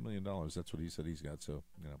 $72 million. That's what he said he's got, so,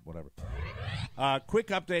 whatever. Quick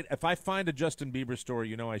update. If I find a Justin Bieber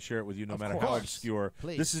story, I share it with you no matter how obscure.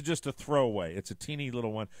 Please. This is just a throwaway. It's a teeny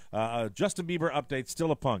little one. Justin Bieber update, still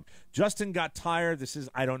a punk. Justin got tired.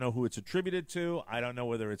 I don't know who it's attributed to. I don't know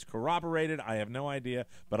whether it's corroborated. I have no idea,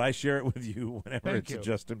 but I share it with you whenever it's a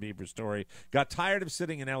Justin Bieber story. Got tired of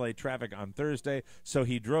sitting in L.A. traffic on Thursday, so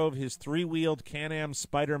he drove his 3-wheeled Can-Am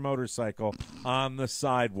Spider motorcycle on the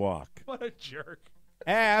sidewalk. What a jerk.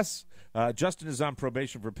 Ass. Justin is on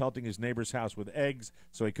probation for pelting his neighbor's house with eggs,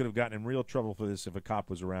 so he could have gotten in real trouble for this if a cop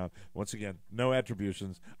was around. Once again, no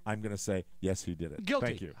attributions. I'm going to say, yes, he did it. Guilty.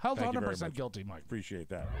 Thank you. Held Thank you very 100% much. guilty, Mike. Appreciate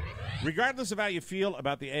that. Regardless of how you feel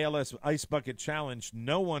about the ALS Ice Bucket Challenge,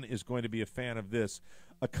 no one is going to be a fan of this.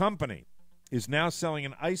 A company is now selling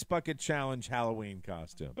an Ice Bucket Challenge Halloween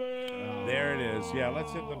costume. There it is. Yeah,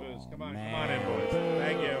 let's hit the booze. Come on in, boys.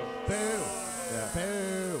 Thank you.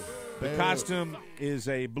 Boo. The costume is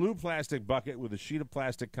a blue plastic bucket with a sheet of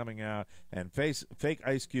plastic coming out and fake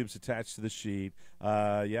ice cubes attached to the sheet. You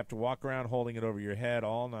have to walk around holding it over your head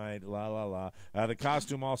all night. La, la, la. The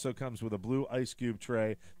costume also comes with a blue ice cube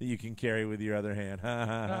tray that you can carry with your other hand.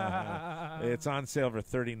 It's on sale for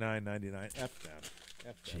 $39.99. F that.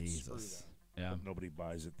 Jesus. Yeah. But nobody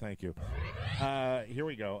buys it. Thank you. Here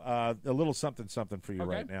we go. A little something for you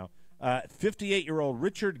right now. 58-year-old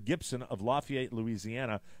Richard Gibson of Lafayette,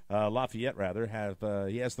 Louisiana, he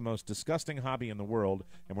has the most disgusting hobby in the world,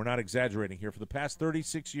 and we're not exaggerating here. For the past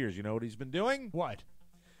 36 years, you know what he's been doing? What?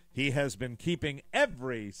 He has been keeping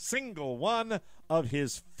every single one of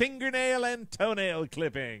his fingernail and toenail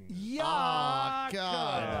clippings. Yeah.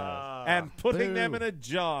 God. And putting them in a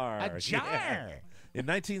jar. A jar? Yeah. In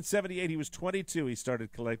 1978, he was 22. He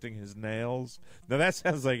started collecting his nails. Now, that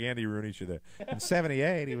sounds like Andy Rooney should there. In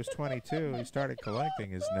 78, he was 22. He started collecting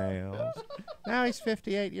his nails. Now he's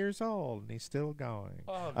 58 years old, and he's still going.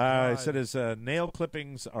 He said his nail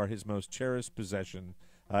clippings are his most cherished possession.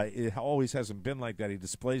 It always hasn't been like that. He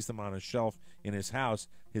displays them on a shelf in his house.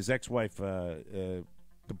 His ex-wife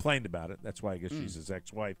complained about it. That's why I guess she's his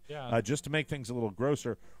ex-wife. Yeah. Just to make things a little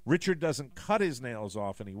grosser, Richard doesn't cut his nails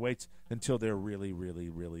off, and he waits until they're really, really,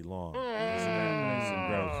 really long. Isn't that nice and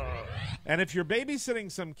gross? And if you're babysitting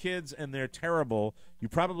some kids and they're terrible, you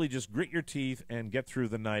probably just grit your teeth and get through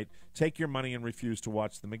the night, take your money, and refuse to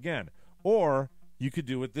watch them again. Or you could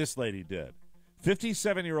do what this lady did.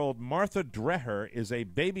 57-year-old Martha Dreher is a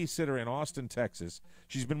babysitter in Austin, Texas.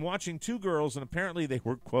 She's been watching two girls, and apparently they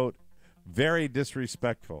were, quote, very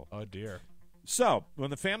disrespectful. Oh, dear. So,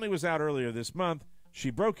 when the family was out earlier this month,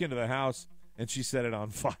 she broke into the house, and she set it on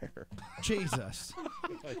fire. Jesus.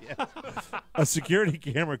 Yeah. A security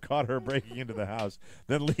camera caught her breaking into the house,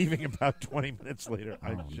 then leaving about 20 minutes later.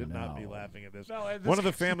 I should not be laughing at this. No, One of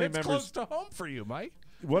the family it's members... close to home for you, Mike.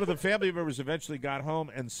 One of the family members eventually got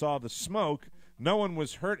home and saw the smoke. No one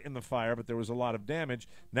was hurt in the fire, but there was a lot of damage.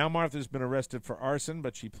 Now Martha's been arrested for arson,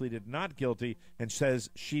 but she pleaded not guilty and says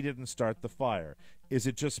she didn't start the fire. Is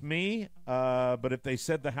it just me? But if they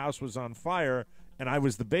said the house was on fire and I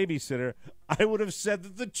was the babysitter, I would have said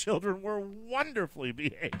that the children were wonderfully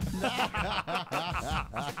behaved.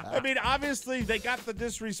 I mean, obviously, they got the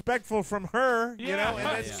disrespectful from her, you know,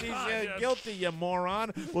 and then she's guilty, you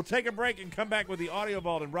moron. We'll take a break and come back with the Audio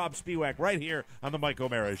Vault and Rob Spiewak right here on The Mike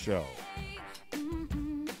O'Mara Show.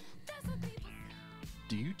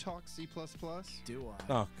 Do you talk C++? Do I?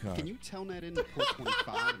 Oh, God. Can you telnet into port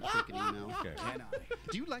 25 and take an email? Okay. Can I?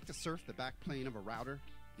 Do you like to surf the back plane of a router?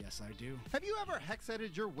 Yes, I do. Have you ever hex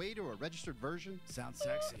edited your way to a registered version? Sounds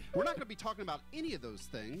sexy. We're not going to be talking about any of those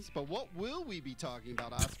things, but what will we be talking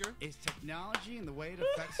about, Oscar? It's technology and the way it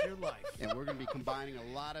affects your life. And we're going to be combining a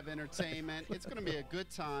lot of entertainment. It's going to be a good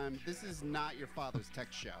time. This is not your father's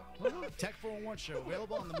tech show. Tech 411 show,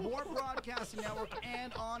 available on the More Broadcasting Network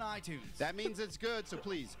and on iTunes. That means it's good, so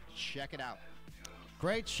please check it out.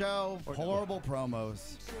 Great show, horrible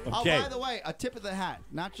promos. Okay. Oh, by the way, a tip of the hat.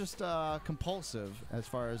 Not just compulsive as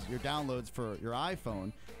far as your downloads for your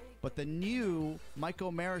iPhone, but the new Mike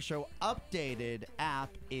O'Mara Show updated app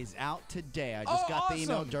is out today. I just got the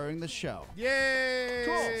email during the show. Yay!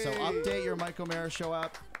 Cool. So update your Mike O'Mara Show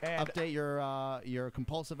app, and update your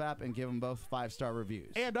compulsive app, and give them both 5-star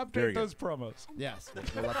reviews. And update those promos. Yes.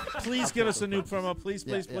 Please give us a new promo. Please,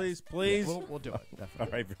 please, please, please. We'll do it. Definitely. All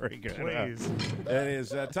right, very good. Please. It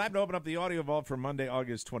is time to open up the Audio Vault for Monday,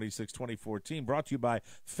 August 26, 2014. Brought to you by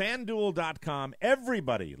FanDuel.com.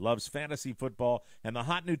 Everybody loves fantasy football, and the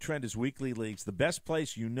hot new trend is weekly leagues. The best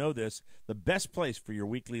place, you know this, the best place for your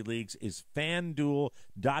weekly leagues is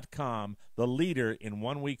FanDuel.com, the leader in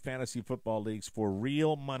one-week fantasy football leagues for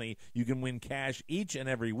real money. You can win cash each and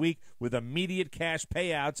every week with immediate cash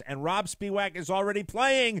payouts, and Rob Spiewak is already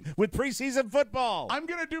playing with preseason football. I'm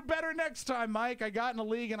going to do better next time, Mike. I got in a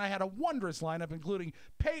league, and I had a wondrous lineup, including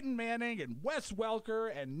Peyton Manning and Wes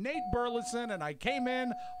Welker and Nate Burleson, and I came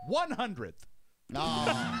in 100th.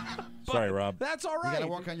 Sorry, Rob. That's all right. You got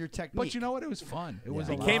to work on your technique. But you know what? It was fun. It was.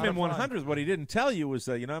 He came in 100th. What he didn't tell you was,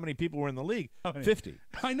 you know how many people were in the league? 50.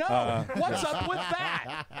 I know. What's up with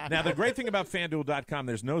that? Now, the great thing about FanDuel.com,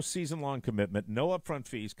 there's no season-long commitment, no upfront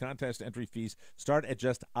fees. Contest entry fees start at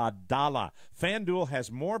just $1. FanDuel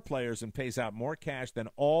has more players and pays out more cash than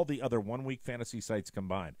all the other one-week fantasy sites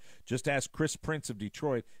combined. Just ask Chris Prince of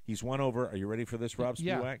Detroit. He's won over, are you ready for this, Rob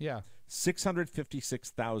Spiewak? Yeah.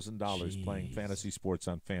 $656,000 playing fantasy sports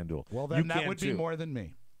on FanDuel. Well, then that would be more than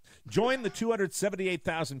me. Join the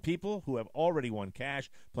 278,000 people who have already won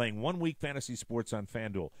cash playing one-week fantasy sports on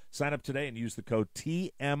FanDuel. Sign up today and use the code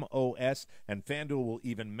TMOS, and FanDuel will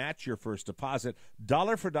even match your first deposit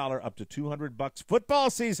dollar for dollar up to $200.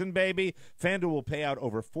 Football season, baby! FanDuel will pay out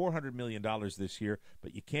over $400 million this year,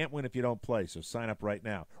 but you can't win if you don't play, so sign up right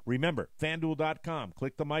now. Remember, FanDuel.com.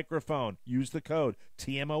 Click the microphone. Use the code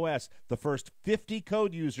TMOS. The first 50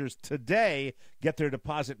 code users today get their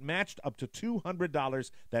deposit matched up to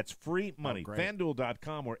 $200. That's free money.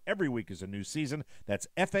 FanDuel.com, where every week is a new season. That's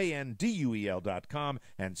FanDuel.com,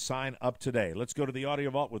 and sign up today. Let's go to the Audio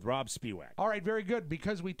Vault with Rob Spiewak. All right, very good.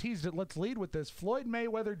 Because we teased it, let's lead with this. Floyd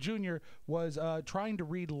Mayweather Jr. was trying to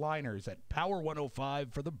read liners at Power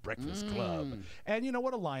 105 for the Breakfast Club. And you know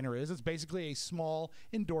what a liner is? It's basically a small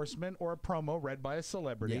endorsement or a promo read by a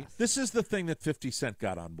celebrity. Yes. This is the thing that 50 Cent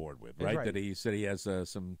got on board with, right? Right. That he said he has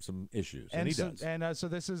some issues, and he does. And so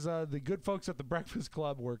this is the good folks at the Breakfast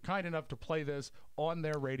Club were kind enough to play this on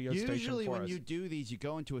their radio station Usually for when us. you do these, you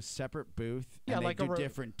go into a separate booth Yeah, and like they a do ro-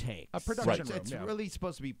 different takes. a production room, It's yeah. really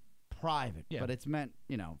supposed to be private, Yeah. but it's meant,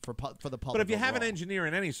 for the public. But if you have an overall. engineer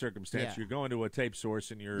in any circumstance, Yeah. you're going to a tape source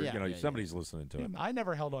and you're, Yeah, yeah, somebody's listening to it. I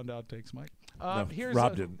never held on to outtakes, Mike. No, Here's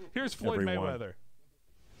Rob didn't. Here's Floyd Everyone. Mayweather.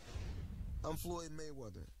 I'm Floyd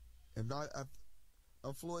Mayweather, and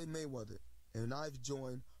I'm Floyd Mayweather, and I've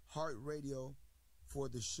joined Heart Radio for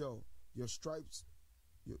the show. Your stripes.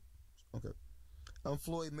 Okay. I'm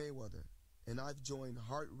Floyd Mayweather, and I've joined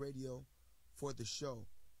Heart Radio for the show.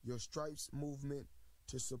 Your Stripes movement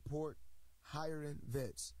to support hiring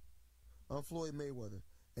vets. I'm Floyd Mayweather,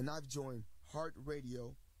 and I've joined Heart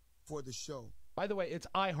Radio for the show. By the way, it's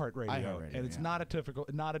iHeartRadio, iHeartRadio, and it's yeah. not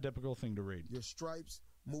a typical thing to read. Your Stripes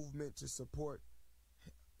movement to support.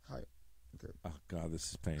 Hi. Okay. Oh God,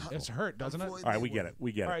 this is painful. It's hurt, doesn't it? All right, we get it.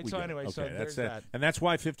 We get it. All right, we so get anyway, it. so Okay, there's that's that. and that's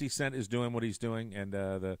why 50 Cent is doing what he's doing, and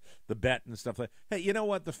the bet and stuff like. Hey, you know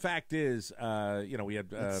what? The fact is, we had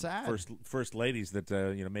It's sad. first ladies that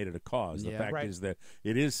made it a cause. The Yeah. fact Right. is that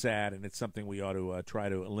it is sad, and it's something we ought to try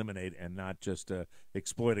to eliminate and not just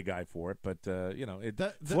exploit a guy for it. But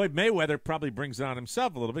Floyd Mayweather probably brings it on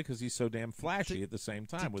himself a little bit because he's so damn flashy at the same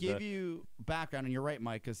time. To give you background, and you're right,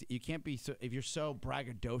 Mike, because you can't be if you're so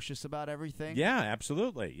braggadocious about everything. Yeah,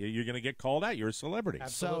 absolutely. You're going to get called out. You're a celebrity.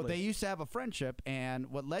 So they used to have a friendship, and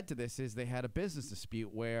what led to this is they had a business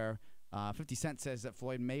dispute where 50 Cent says that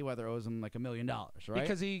Floyd Mayweather owes him like $1 million, right?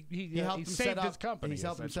 Because he helped him saved set up his company. He's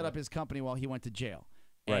helped him set up his company while he went to jail.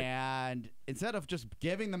 Right. And instead of just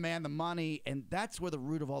giving the man the money, and that's where the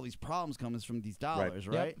root of all these problems comes from these dollars,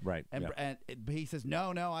 Right. right? Yep. Right. And, Yep. but he says,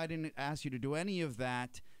 no, I didn't ask you to do any of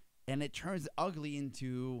that, and it turns ugly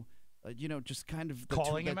into. Just kind of the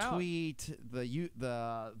Calling him out. tweet, the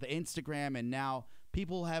Instagram, and now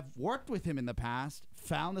people have worked with him in the past,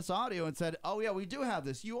 found this audio, and said, "Oh yeah, we do have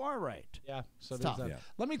this. You are right." Yeah, so It's there's tough. that.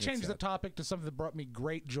 Let me change the topic to something that brought me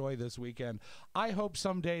great joy this weekend. I hope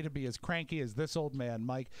someday to be as cranky as this old man,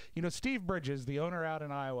 Mike. Steve Bridges, the owner out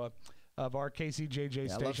in Iowa of our KCJJ Yeah, I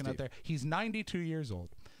love station out Steve. there, he's 92 years old.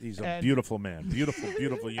 He's a beautiful man. Beautiful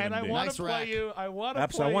human And I being. want to play you. I want to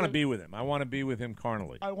play I want to you- be with him. I want to be with him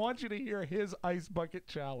carnally. I want you to hear his ice bucket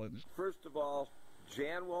challenge. First of all,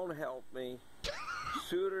 Jan won't help me.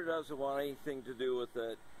 Suter doesn't want anything to do with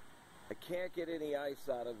it. I can't get any ice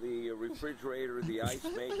out of the refrigerator. The ice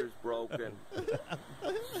maker's broken.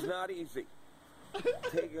 It's not easy.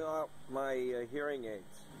 Taking out my hearing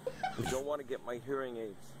aids. I don't want to get my hearing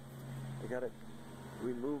aids. I got to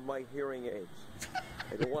remove my hearing aids.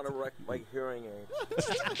 I don't want to wreck my hearing aids.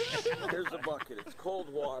 Here's a bucket. It's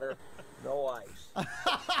cold water, no ice.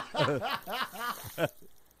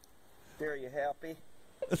 There, you happy?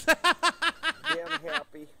 Damn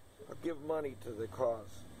happy. I'll give money to the cause.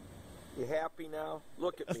 You happy now?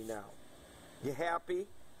 Look at me now. You happy?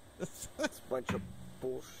 It's a bunch of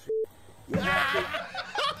bullshit. You happy?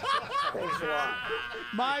 Thanks a lot.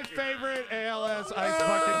 My favorite ALS ice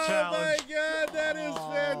bucket challenge. Oh my God, that is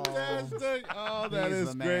fantastic! Oh, that He's is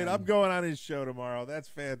the great. man. I'm going on his show tomorrow. That's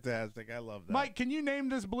fantastic. I love that. Mike, can you name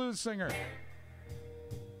this blues singer?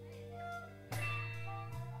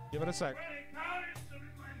 Give it a sec.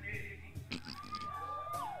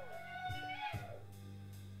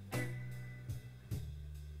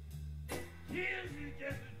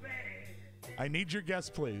 I need your guess,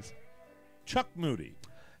 please. Chuck Moody.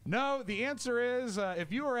 No, the answer is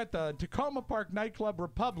if you were at the Tacoma Park nightclub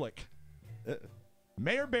Republic,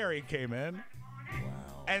 Mayor Barry came in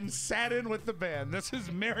and sat in with the band. This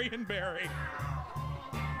is Marion Barry.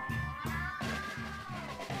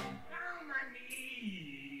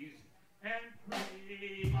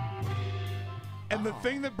 And the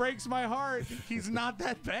thing that breaks my heart, he's not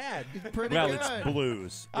that bad. Pretty Well, good. it's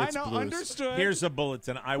blues. I It's know, blues. understood. Here's a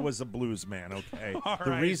bulletin. I was a blues man, okay? All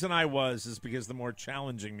The right. reason I was is because the more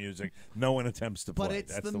challenging music, no one attempts to play. But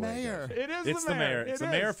it's That's the way mayor. goes. It is It's the mayor. It's It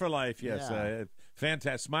the mayor is. for life, yes. Yeah.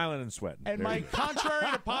 Fantastic. Smiling and sweating. And There my you go.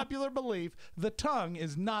 contrary to popular belief, the tongue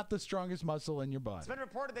is not the strongest muscle in your body. It's been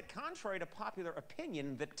reported that, contrary to popular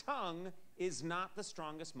opinion, the tongue is not the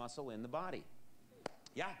strongest muscle in the body.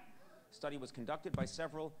 Yeah. Study was conducted by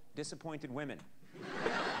several disappointed women.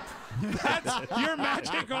 That's your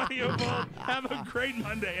magic audio bowl. Have a great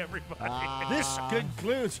Monday, everybody. This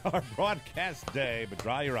concludes our broadcast day, but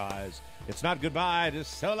dry your eyes. It's not goodbye,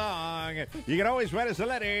 just so long. You can always write us a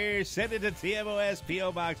letter. Send it to TMOS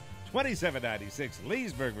P.O. Box 2796,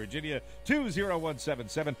 Leesburg, Virginia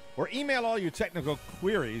 20177, or email all your technical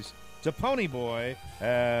queries to Ponyboy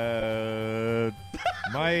at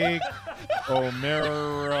Mike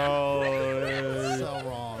O'Mara So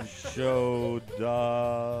wrong. Show.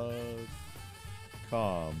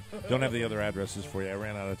 LegalZoom.com. Don't have the other addresses for you. I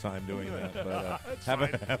ran out of time doing that. But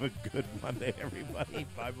have a good Monday, everybody.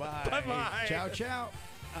 Bye-bye. Bye-bye. Ciao, ciao.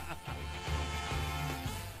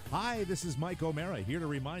 Hi, this is Mike O'Mara here to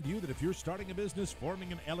remind you that if you're starting a business,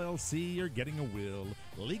 forming an LLC, or getting a will,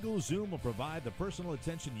 LegalZoom will provide the personal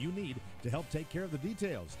attention you need to help take care of the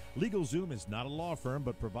details. LegalZoom is not a law firm,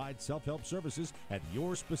 but provides self-help services at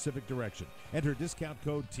your specific direction. Enter discount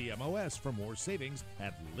code TMOS for more savings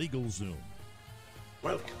at LegalZoom.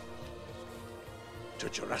 Welcome to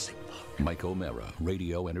Jurassic Park. Mike O'Mara,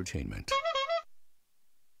 Radio Entertainment.